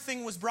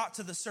everything was brought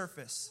to the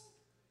surface.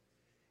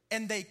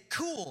 And they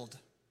cooled.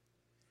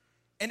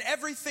 And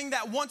everything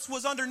that once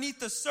was underneath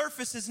the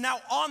surface is now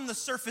on the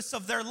surface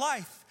of their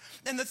life.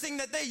 And the thing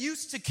that they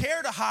used to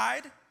care to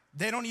hide,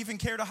 they don't even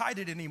care to hide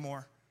it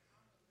anymore.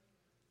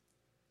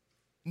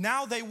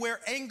 Now they wear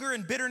anger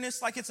and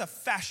bitterness like it's a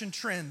fashion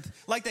trend,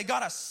 like they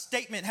got a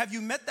statement. Have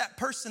you met that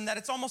person that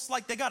it's almost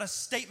like they got a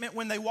statement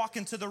when they walk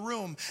into the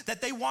room,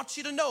 that they want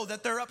you to know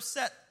that they're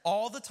upset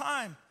all the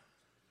time?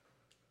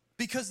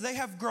 Because they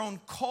have grown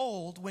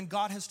cold when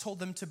God has told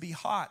them to be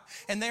hot.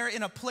 And they're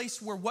in a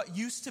place where what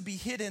used to be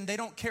hidden, they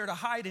don't care to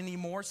hide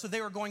anymore. So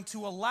they are going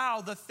to allow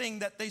the thing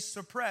that they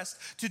suppressed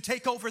to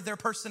take over their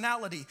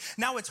personality.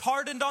 Now it's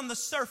hardened on the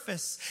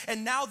surface.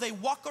 And now they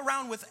walk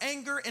around with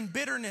anger and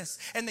bitterness.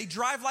 And they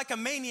drive like a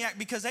maniac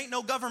because ain't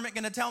no government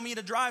going to tell me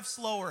to drive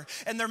slower.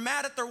 And they're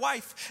mad at their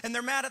wife and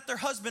they're mad at their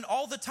husband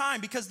all the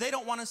time because they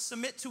don't want to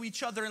submit to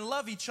each other and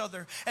love each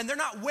other. And they're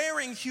not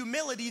wearing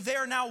humility.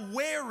 They're now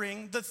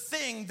wearing the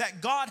thing that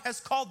God has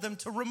called them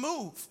to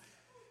remove.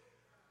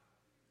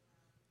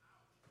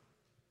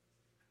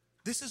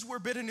 This is where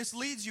bitterness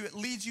leads you. It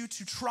leads you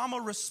to trauma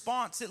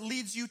response. It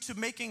leads you to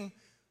making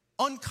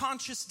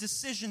unconscious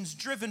decisions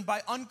driven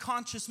by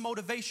unconscious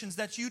motivations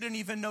that you didn't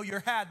even know you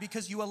had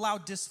because you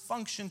allowed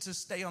dysfunction to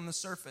stay on the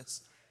surface.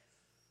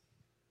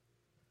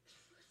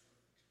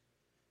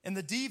 And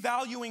the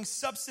devaluing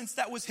substance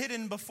that was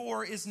hidden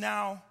before is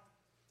now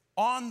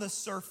on the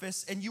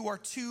surface, and you are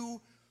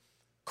too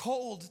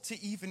cold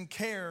to even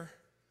care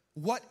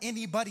what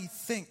anybody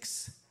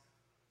thinks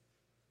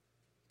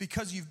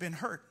because you've been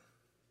hurt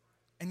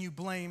and you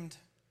blamed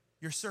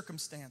your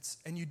circumstance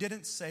and you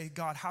didn't say,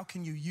 God, how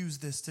can you use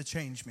this to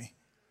change me?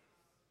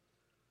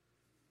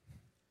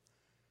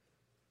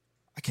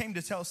 I came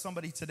to tell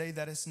somebody today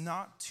that it's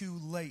not too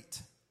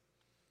late.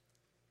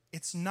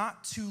 It's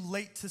not too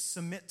late to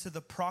submit to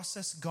the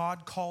process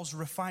God calls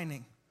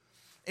refining.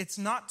 It's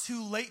not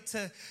too late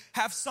to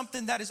have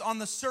something that is on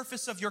the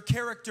surface of your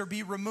character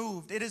be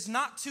removed. It is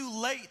not too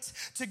late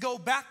to go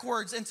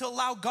backwards and to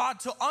allow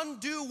God to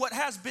undo what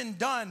has been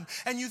done.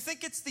 And you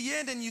think it's the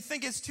end and you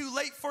think it's too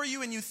late for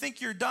you and you think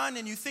you're done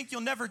and you think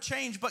you'll never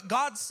change. But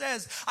God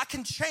says, I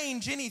can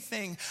change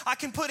anything. I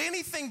can put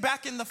anything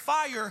back in the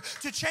fire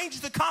to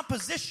change the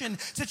composition,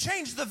 to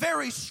change the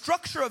very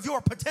structure of your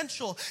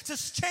potential, to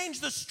change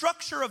the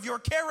structure of your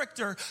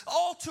character,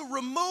 all to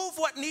remove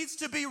what needs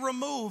to be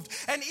removed.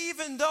 And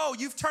even though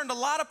you've turned a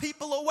lot of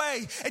people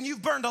away and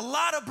you've burned a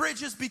lot of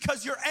bridges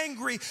because you're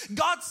angry,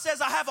 God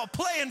says, I have a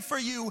plan for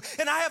you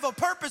and I have a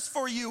purpose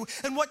for you.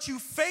 And what you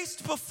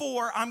faced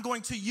before, I'm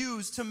going to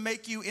use to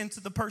make you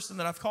into the person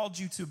that I've called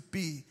you to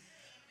be.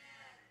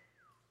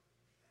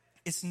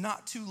 It's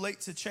not too late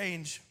to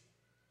change.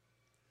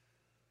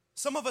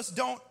 Some of us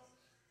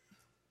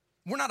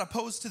we're not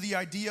opposed to the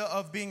idea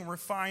of being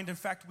refined. In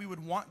fact, we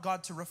would want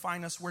God to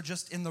refine us. We're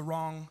just in the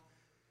wrong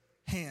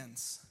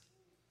hands.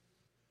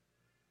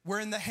 We're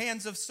in the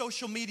hands of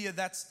social media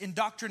that's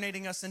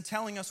indoctrinating us and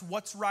telling us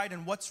what's right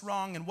and what's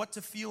wrong and what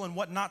to feel and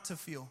what not to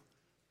feel.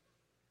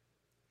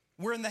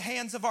 We're in the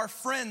hands of our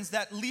friends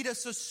that lead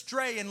us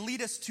astray and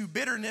lead us to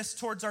bitterness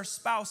towards our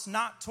spouse,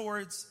 not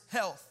towards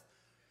health.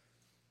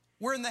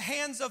 We're in the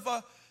hands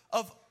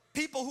of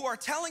people who are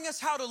telling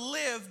us how to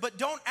live but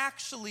don't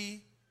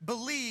actually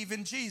believe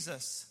in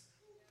Jesus.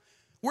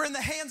 We're in the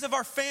hands of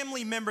our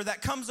family member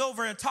that comes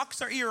over and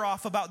talks our ear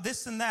off about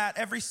this and that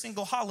every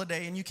single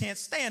holiday and you can't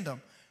stand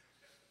them.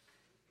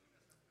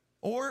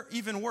 Or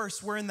even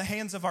worse, we're in the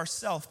hands of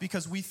ourselves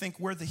because we think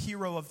we're the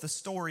hero of the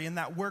story and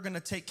that we're going to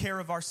take care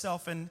of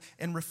ourselves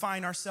and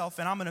refine ourselves,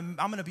 and I'm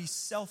going to be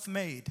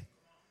self-made.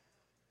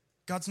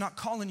 God's not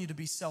calling you to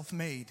be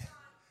self-made.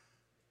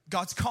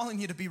 God's calling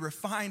you to be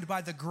refined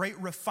by the great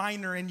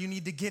refiner, and you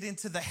need to get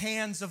into the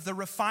hands of the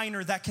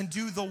refiner that can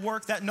do the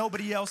work that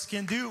nobody else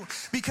can do.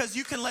 Because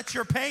you can let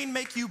your pain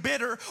make you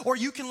bitter, or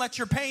you can let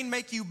your pain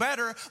make you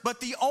better, but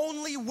the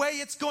only way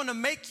it's going to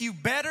make you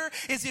better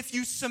is if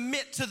you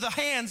submit to the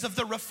hands of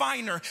the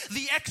refiner,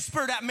 the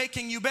expert at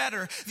making you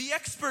better, the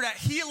expert at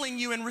healing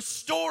you and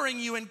restoring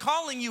you and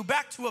calling you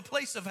back to a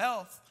place of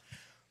health.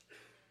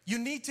 You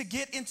need to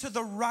get into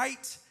the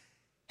right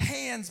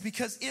hands,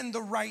 because in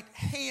the right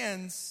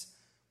hands,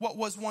 what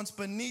was once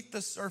beneath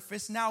the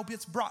surface now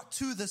gets brought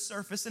to the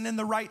surface. And in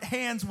the right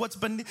hands, what's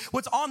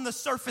on the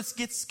surface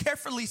gets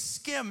carefully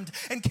skimmed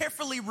and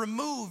carefully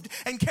removed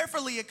and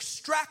carefully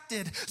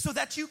extracted, so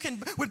that you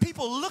can, when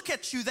people look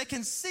at you, they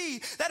can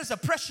see that is a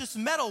precious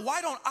metal.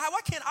 Why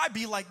can't I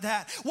be like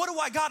that? What do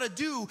I got to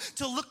do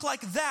to look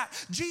like that?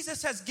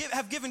 Jesus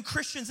have given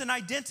Christians an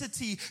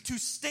identity to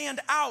stand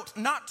out,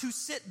 not to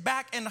sit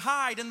back and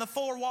hide in the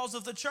four walls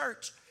of the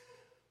church.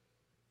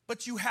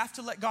 But you have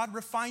to let God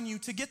refine you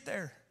to get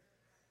there.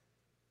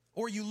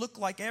 Or you look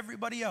like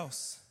everybody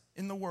else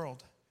in the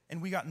world. And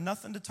we got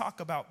nothing to talk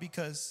about,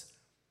 because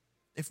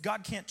if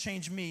God can't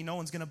change me, no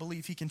one's going to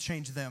believe he can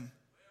change them.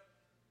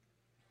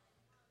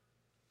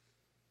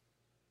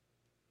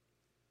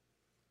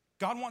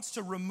 God wants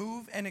to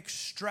remove and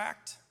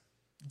extract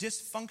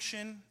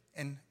dysfunction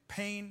and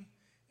pain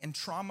and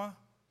trauma.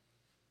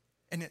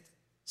 And it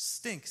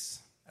stinks,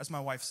 as my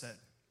wife said,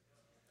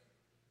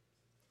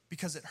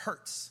 because it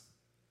hurts,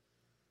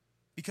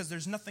 because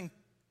there's nothing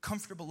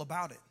comfortable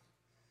about it,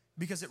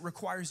 because it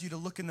requires you to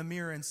look in the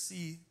mirror and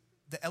see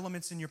the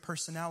elements in your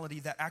personality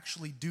that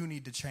actually do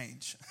need to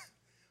change.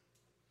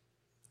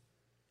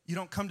 You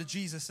don't come to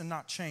Jesus and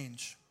not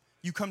change.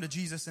 You come to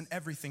Jesus and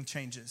everything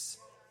changes.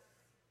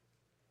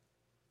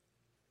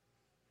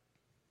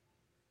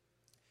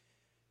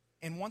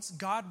 And once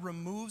God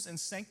removes and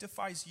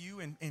sanctifies you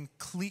and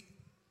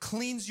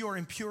cleans your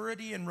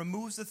impurity and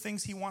removes the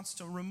things he wants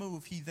to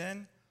remove, he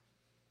then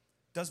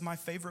does my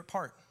favorite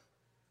part.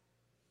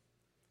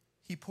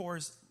 He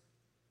pours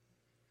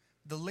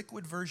the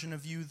liquid version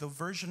of you, the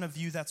version of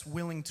you that's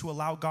willing to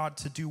allow God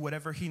to do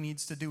whatever he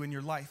needs to do in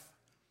your life,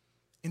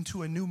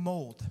 into a new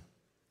mold.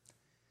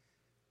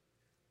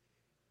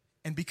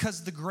 And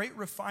because the great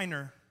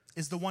refiner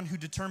is the one who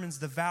determines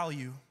the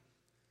value,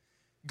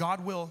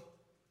 God will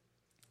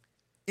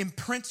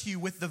imprint you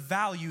with the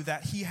value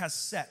that he has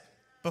set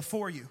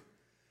before you.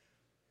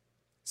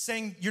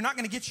 Saying you're not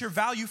going to get your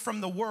value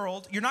from the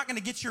world. You're not going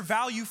to get your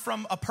value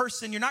from a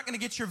person. You're not going to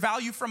get your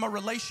value from a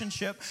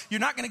relationship. You're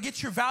not going to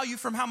get your value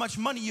from how much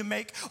money you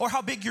make or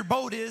how big your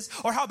boat is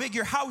or how big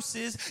your house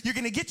is. You're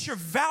going to get your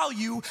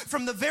value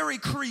from the very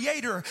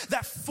creator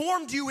that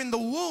formed you in the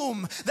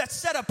womb, that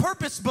set a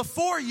purpose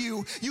before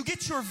you. You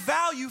get your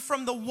value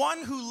from the one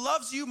who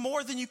loves you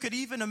more than you could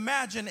even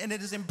imagine, and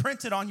it is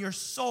imprinted on your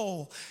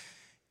soul.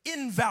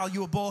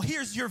 Invaluable.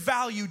 Here's your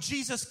value.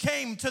 Jesus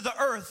came to the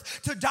earth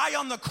to die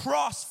on the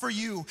cross for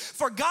you.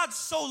 For God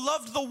so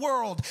loved the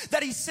world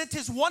that he sent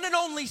his one and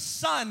only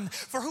son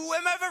for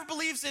whoever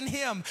believes in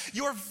him.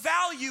 Your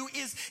value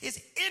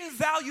is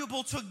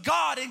invaluable to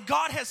God, and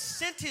God has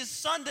sent his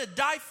son to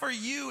die for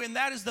you, and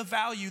that is the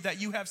value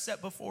that you have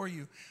set before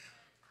you.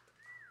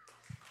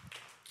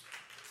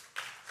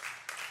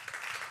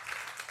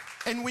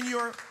 And when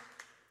your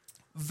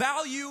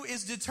value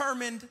is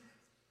determined,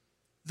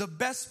 the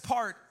best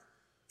part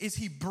is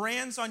he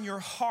brands on your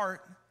heart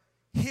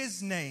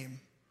his name.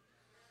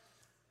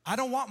 I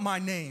don't want my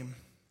name.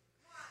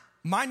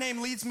 My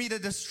name leads me to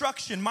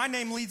destruction. My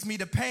name leads me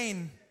to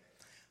pain.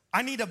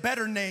 I need a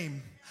better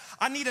name.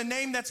 I need a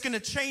name that's going to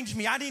change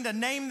me. I need a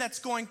name that's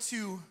going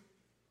to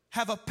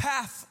have a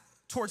path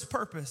towards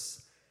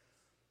purpose.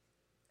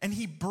 And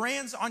he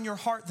brands on your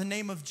heart the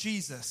name of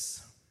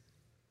Jesus.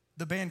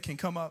 The band can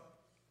come up.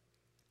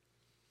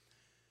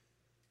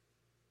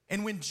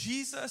 And when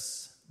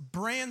Jesus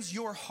brands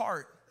your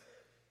heart,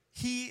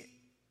 he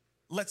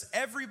lets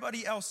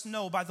everybody else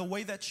know by the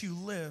way that you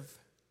live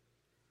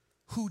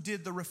who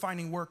did the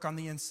refining work on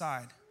the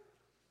inside.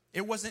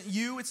 It wasn't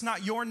you, it's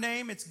not your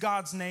name, it's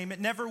God's name. It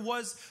never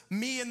was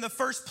me in the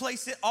first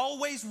place. It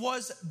always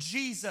was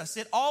Jesus.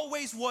 It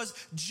always was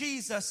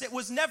Jesus. It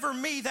was never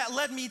me that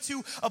led me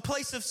to a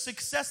place of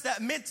success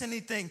that meant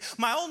anything.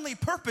 My only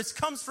purpose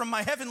comes from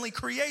my heavenly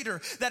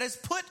creator that has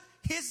put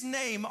his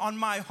name on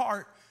my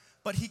heart.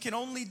 But he can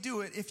only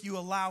do it if you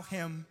allow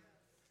him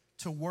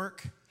to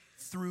work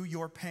through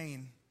your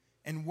pain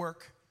and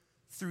work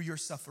through your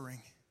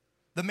suffering.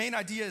 The main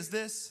idea is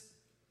this: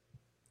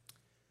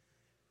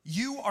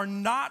 you are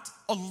not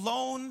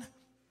alone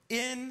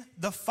in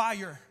the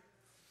fire.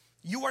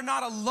 You are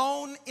not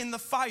alone in the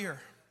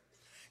fire.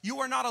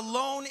 You are not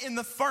alone in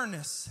the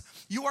furnace.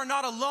 You are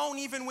not alone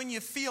even when you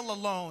feel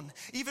alone,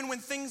 even when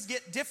things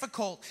get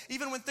difficult,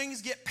 even when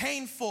things get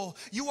painful.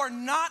 You are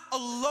not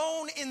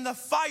alone in the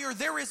fire.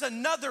 There is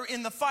another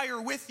in the fire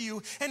with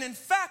you. And in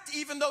fact,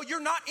 even though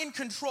you're not in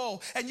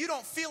control and you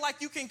don't feel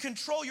like you can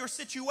control your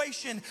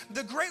situation,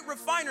 the great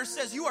refiner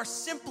says you are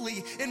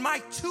simply in my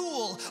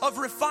tool of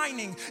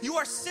refining. You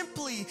are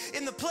simply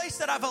in the place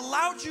that I've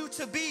allowed you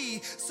to be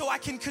so I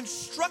can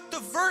construct a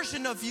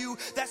version of you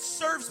that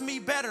serves me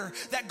better,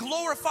 that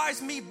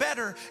glorifies me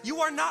better.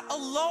 You are not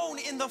alone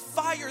in the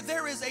fire.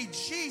 There is a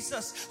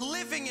Jesus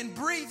living and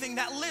breathing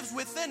that lives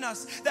within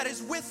us, that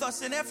is with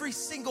us in every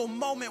single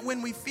moment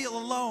when we feel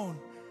alone.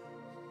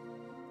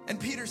 And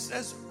Peter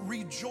says,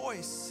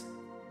 rejoice.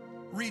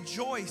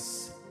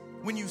 Rejoice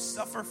when you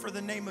suffer for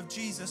the name of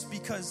Jesus,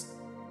 because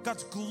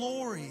God's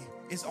glory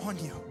is on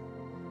you.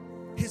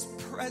 His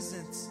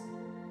presence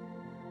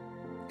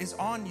is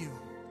on you.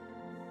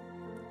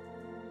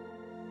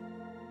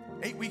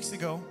 8 weeks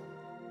ago,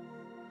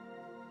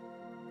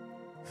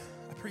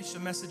 I preached a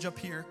message up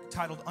here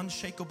titled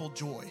Unshakable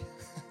Joy.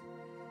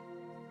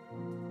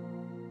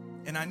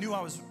 And I knew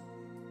I was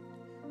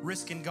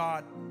risking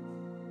God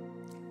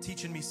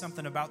teaching me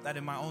something about that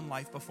in my own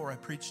life before I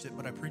preached it,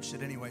 but I preached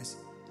it anyways.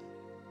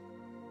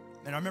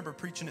 And I remember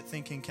preaching it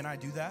thinking, can I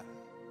do that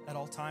at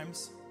all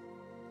times?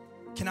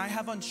 Can I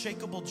have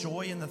unshakable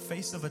joy in the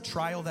face of a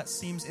trial that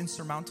seems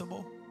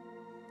insurmountable?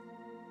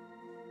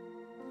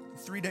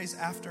 3 days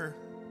after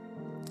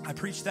I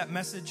preached that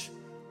message,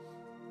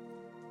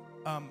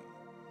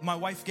 my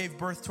wife gave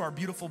birth to our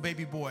beautiful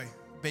baby boy,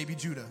 baby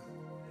Judah.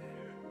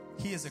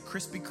 He is a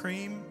Krispy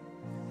Kreme.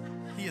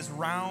 He is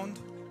round.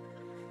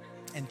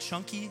 and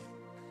chunky.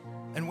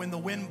 And when the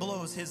wind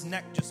blows, his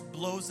neck just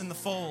blows in the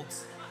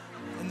folds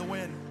in the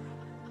wind.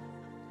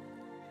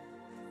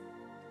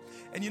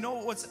 And you know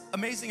what's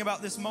amazing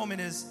about this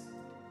moment is,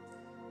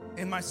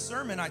 in my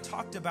sermon, I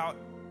talked about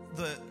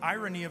the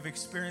irony of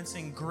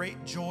experiencing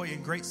great joy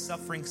and great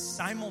suffering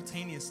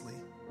simultaneously.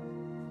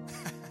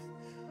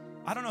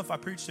 I don't know if I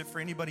preached it for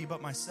anybody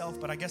but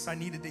myself, but I guess I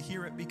needed to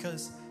hear it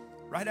because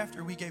right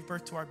after we gave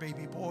birth to our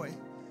baby boy,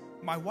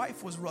 my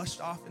wife was rushed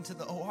off into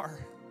the OR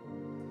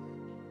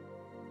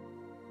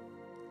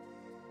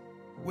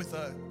with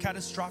a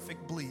catastrophic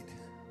bleed.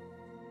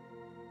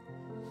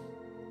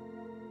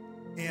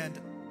 And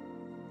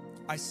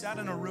I sat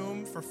in a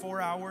room for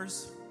 4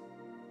 hours,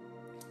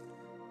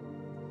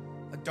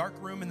 a dark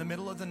room in the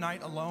middle of the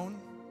night alone,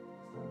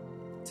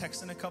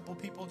 texting a couple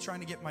people, trying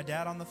to get my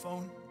dad on the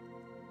phone,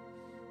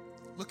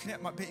 looking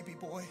at my baby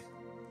boy,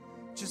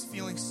 just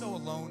feeling so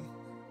alone,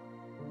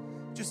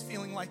 just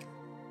feeling like,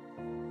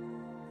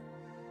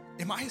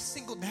 am I a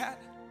single dad?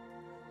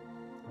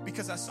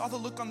 Because I saw the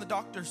look on the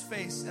doctor's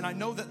face, and I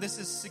know that this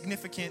is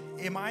significant.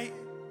 Am I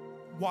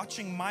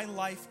watching my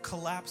life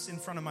collapse in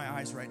front of my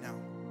eyes right now?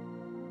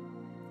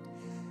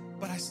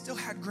 But I still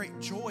had great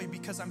joy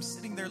because I'm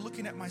sitting there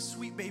looking at my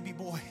sweet baby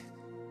boy.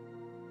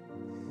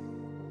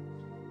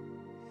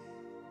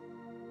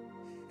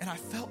 And I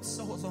felt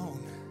so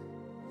alone.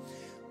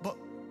 But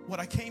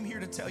what I came here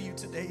to tell you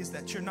today is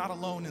that you're not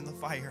alone in the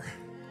fire.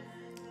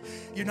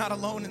 You're not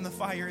alone in the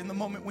fire. In the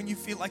moment when you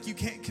feel like you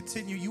can't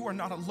continue, you are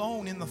not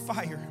alone in the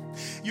fire.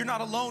 You're not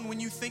alone when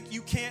you think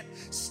you can't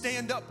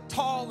stand up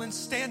tall and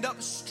stand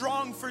up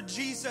strong for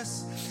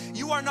Jesus.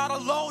 You are not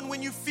alone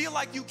when you feel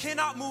like you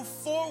cannot move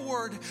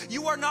forward.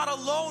 You are not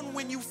alone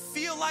when you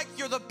feel like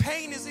the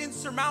pain is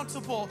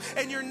insurmountable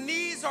and your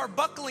knees are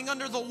buckling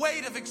under the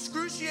weight of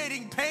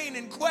excruciating pain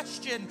and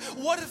question,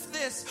 what if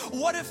this?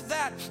 What if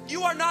that?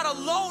 You are not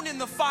alone in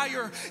the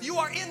fire. You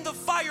are in the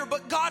fire,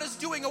 but God is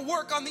doing a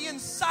work on the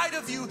inside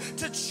of you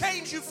to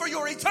change you for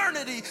your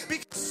eternity,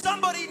 because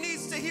somebody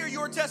needs to hear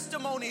your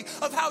testimony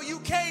of how you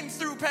came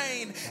through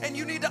pain. And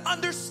you need to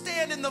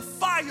understand, in the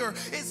fire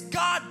is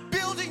God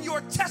building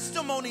your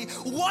testimony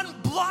one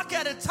block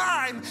at a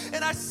time.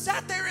 And I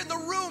sat there in the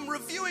room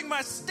reviewing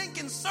my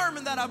stinking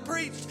sermon that I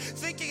preached,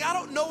 thinking, I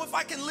don't know if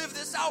I can live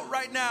this out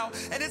right now.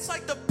 And it's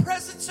like the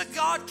presence of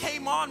God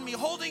came on me,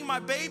 holding my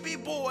baby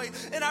boy.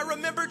 And I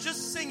remember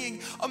just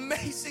singing,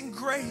 Amazing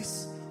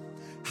Grace,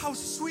 how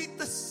sweet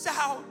the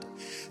sound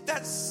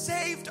that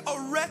saved a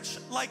wretch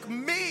like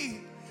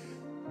me.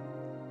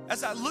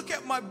 As I look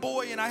at my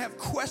boy and I have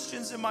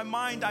questions in my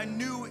mind, I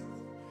knew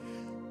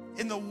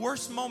in the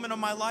worst moment of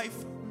my life,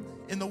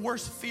 in the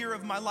worst fear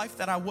of my life,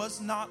 that I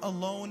was not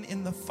alone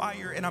in the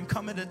fire. And I'm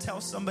coming to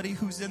tell somebody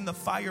who's in the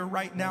fire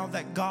right now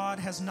that God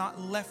has not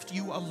left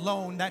you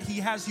alone, that He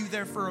has you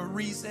there for a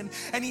reason,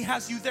 and He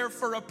has you there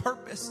for a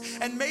purpose.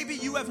 And maybe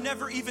you have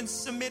never even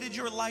submitted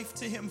your life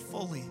to Him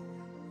fully.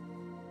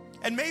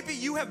 And maybe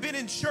you have been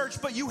in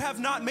church, but you have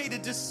not made a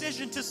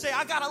decision to say,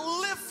 I gotta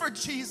live for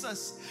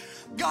Jesus.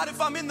 God,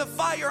 if I'm in the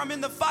fire, I'm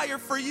in the fire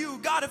for you.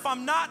 God, if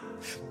I'm not,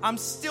 I'm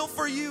still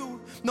for you.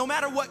 No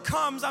matter what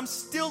comes, I'm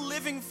still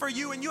living for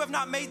you. And you have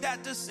not made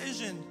that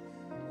decision.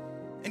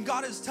 And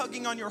God is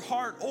tugging on your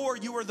heart. Or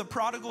you are the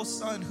prodigal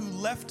son who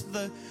left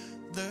the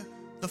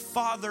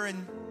father,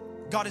 and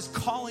God is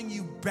calling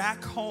you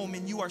back home,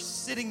 and you are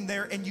sitting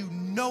there and you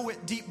know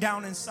it deep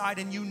down inside,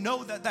 and you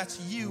know that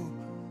that's you.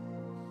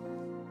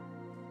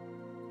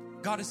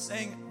 God is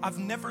saying, I've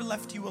never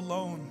left you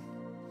alone.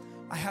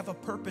 I have a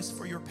purpose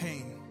for your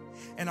pain,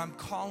 and I'm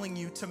calling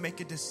you to make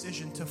a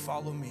decision to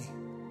follow me.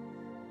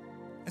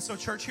 And so,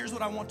 church, here's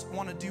what I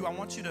want to do. I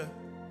want you to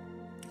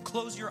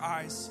close your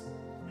eyes,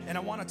 and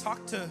I want to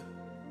talk to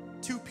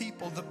two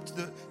people,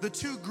 the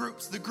two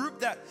groups. The group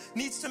that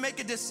needs to make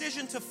a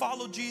decision to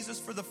follow Jesus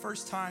for the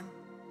first time.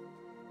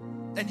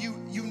 And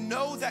you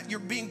know that you're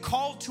being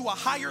called to a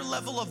higher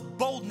level of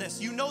boldness.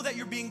 You know that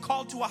you're being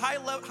called to a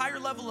higher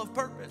level of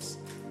purpose.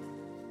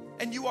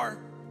 And you are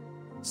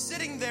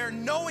sitting there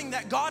knowing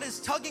that God is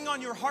tugging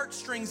on your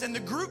heartstrings. And the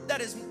group that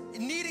is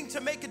needing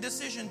to make a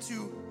decision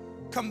to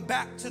come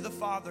back to the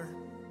Father,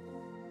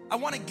 I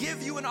want to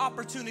give you an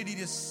opportunity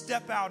to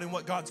step out in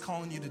what God's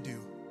calling you to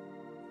do.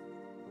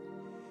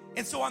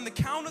 And so on the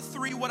count of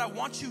 3, what I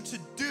want you to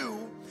do,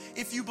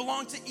 if you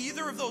belong to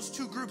either of those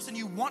two groups and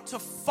you want to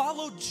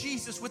follow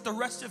Jesus with the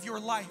rest of your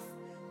life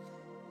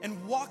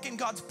and walk in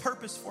God's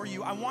purpose for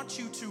you, I want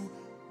you to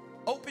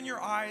open your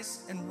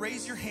eyes and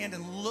raise your hand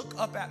and look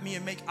up at me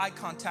and make eye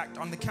contact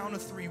on the count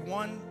of 3.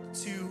 1,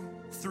 2,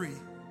 3.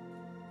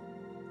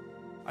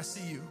 I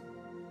see you.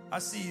 I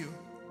see you.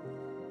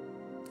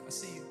 I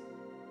see you.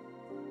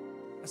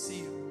 I see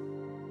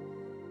you.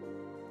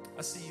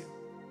 I see you.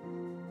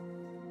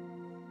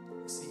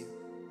 I see you.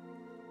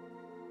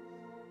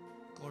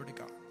 Glory to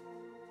God.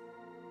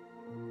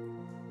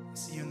 I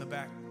see you in the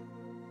back.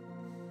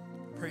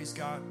 Praise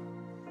God.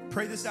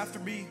 Pray this after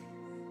me.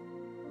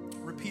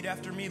 Repeat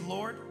after me.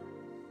 Lord,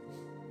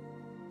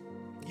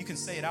 you can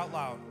say it out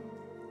loud.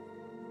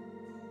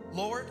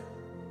 Lord,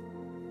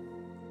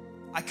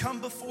 I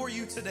come before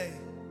you today,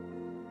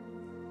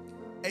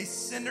 a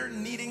sinner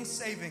needing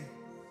saving.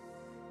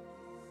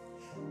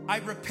 I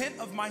repent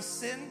of my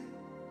sin,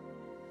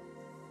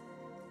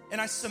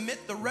 and I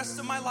submit the rest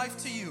of my life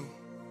to you.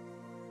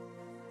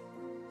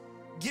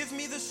 Give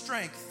me the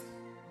strength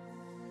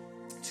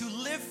to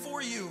live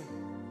for you,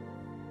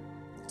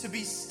 to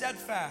be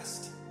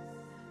steadfast,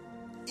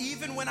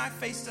 even when I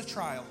faced a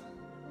trial.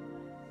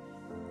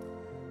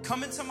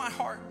 Come into my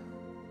heart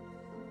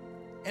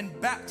and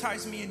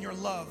baptize me in your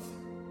love.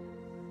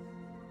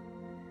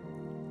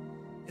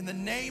 In the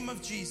name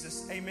of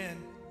Jesus, amen.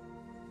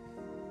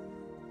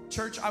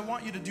 Church, I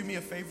want you to do me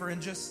a favor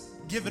and just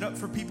give it up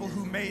for people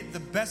who made the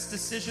best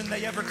decision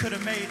they ever could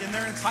have made in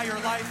their entire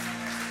life.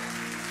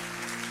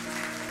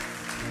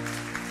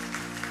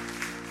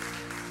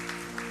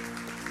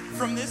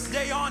 From this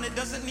day on, it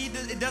doesn't need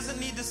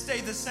to stay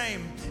the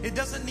same. It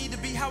doesn't need to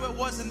be how it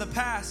was in the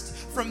past.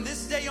 From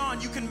this day on,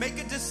 you can make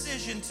a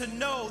decision to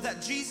know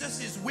that Jesus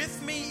is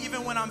with me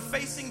even when I'm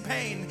facing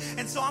pain.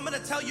 And so I'm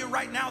going to tell you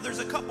right now, there's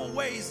a couple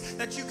ways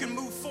that you can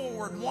move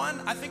forward.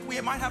 One, I think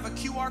we might have a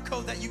QR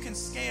code that you can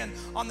scan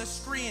on the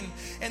screen.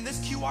 And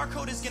this QR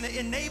code is going to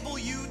enable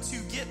you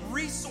to get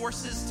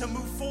resources to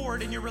move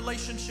forward in your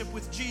relationship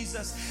with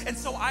Jesus. And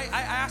so I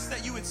ask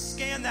that you would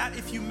scan that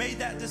if you made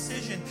that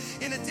decision.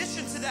 In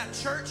addition to that,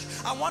 church,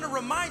 I want to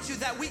remind you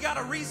that we got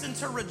a reason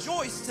to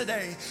rejoice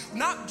today.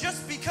 Not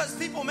just because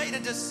people made a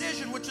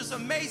decision, which is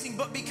amazing,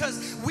 but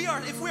because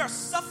if we are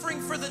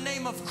suffering for the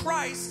name of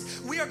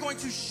Christ, we are going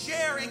to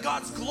share in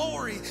God's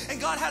glory,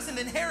 and God has an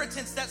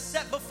inheritance that's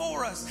set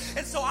before us.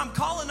 And so I'm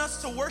calling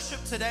us to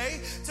worship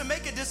today, to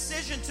make a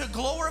decision to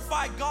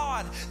glorify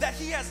God, that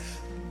He has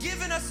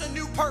given us a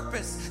new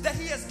purpose, that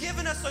He has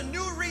given us a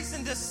new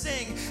reason to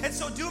sing. And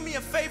so do me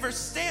a favor,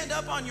 stand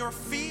up on your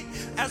feet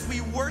as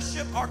we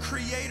worship our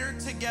Creator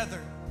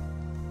together.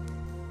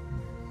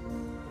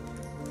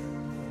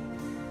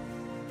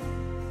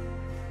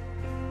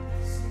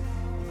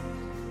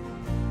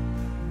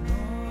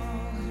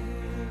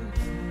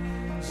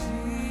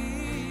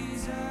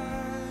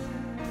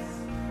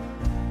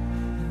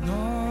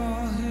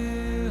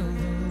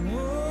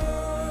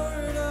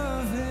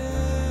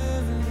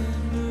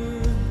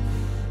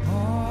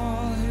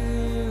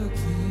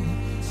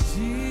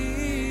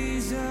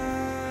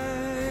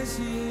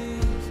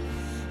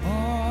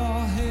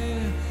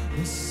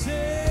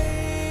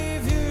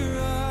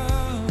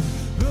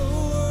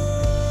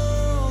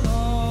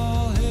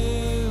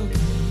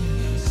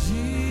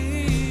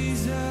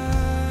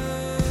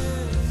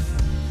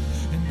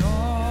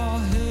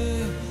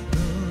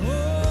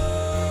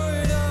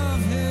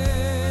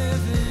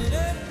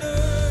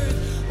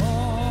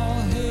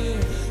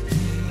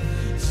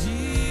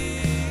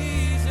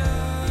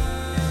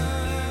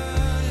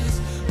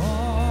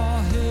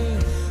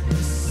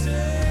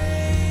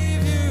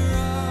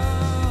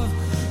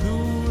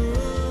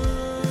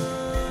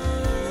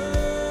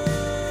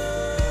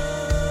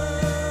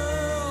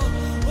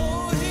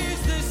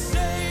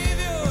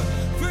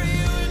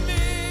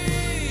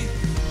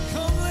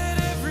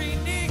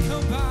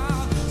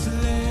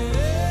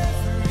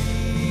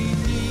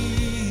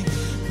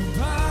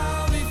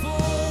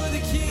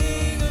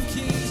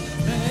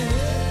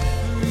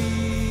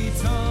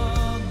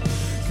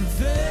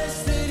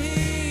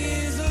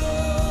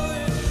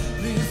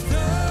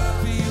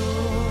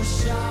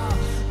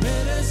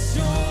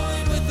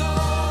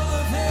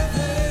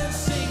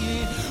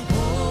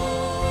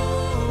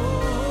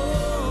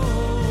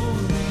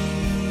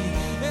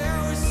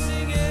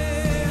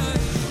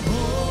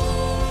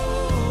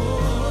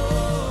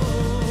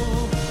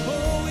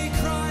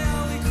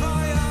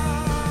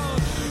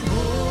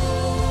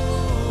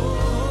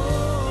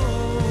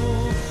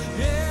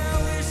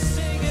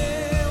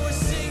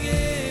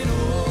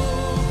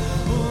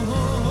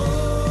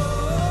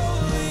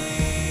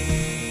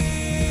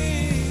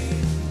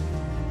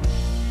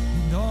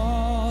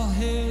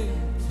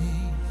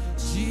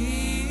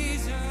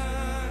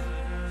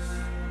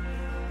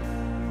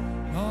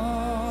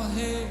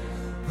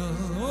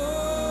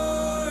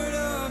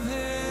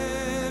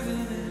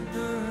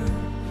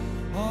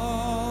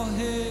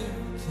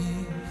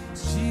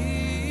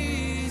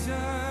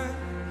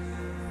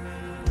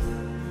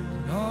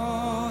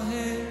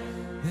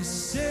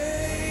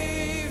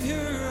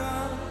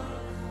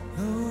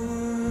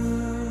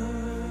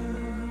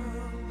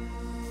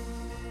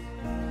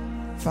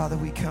 Father,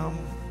 we come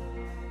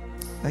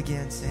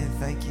again saying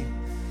thank you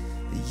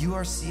that you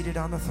are seated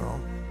on the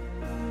throne.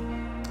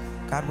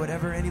 God,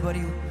 whatever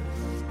anybody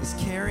is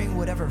carrying,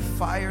 whatever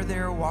fire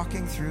they're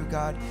walking through,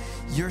 God,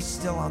 you're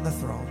still on the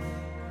throne.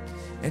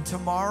 And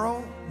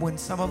tomorrow, when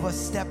some of us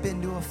step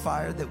into a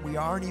fire that we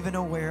aren't even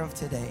aware of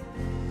today,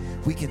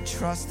 we can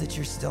trust that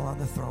you're still on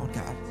the throne,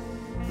 God.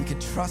 We can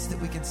trust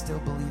that we can still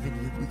believe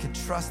in you. We can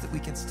trust that we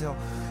can still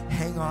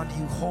hang on to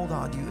you, hold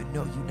on to you, and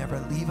know you never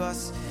leave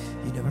us.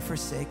 You never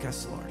forsake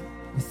us, Lord.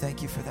 We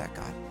thank you for that,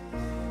 God.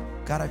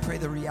 God, I pray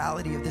the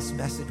reality of this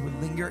message would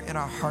linger in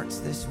our hearts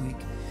this week.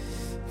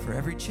 For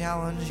every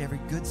challenge, every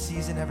good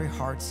season, every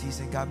hard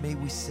season, God, may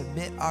we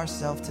submit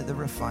ourselves to the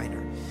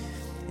refiner.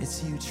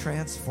 It's you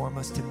transform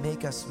us to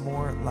make us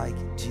more like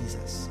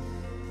Jesus.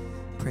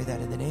 Pray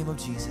that in the name of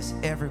Jesus.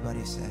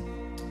 Everybody said,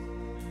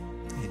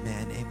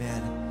 amen,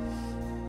 amen.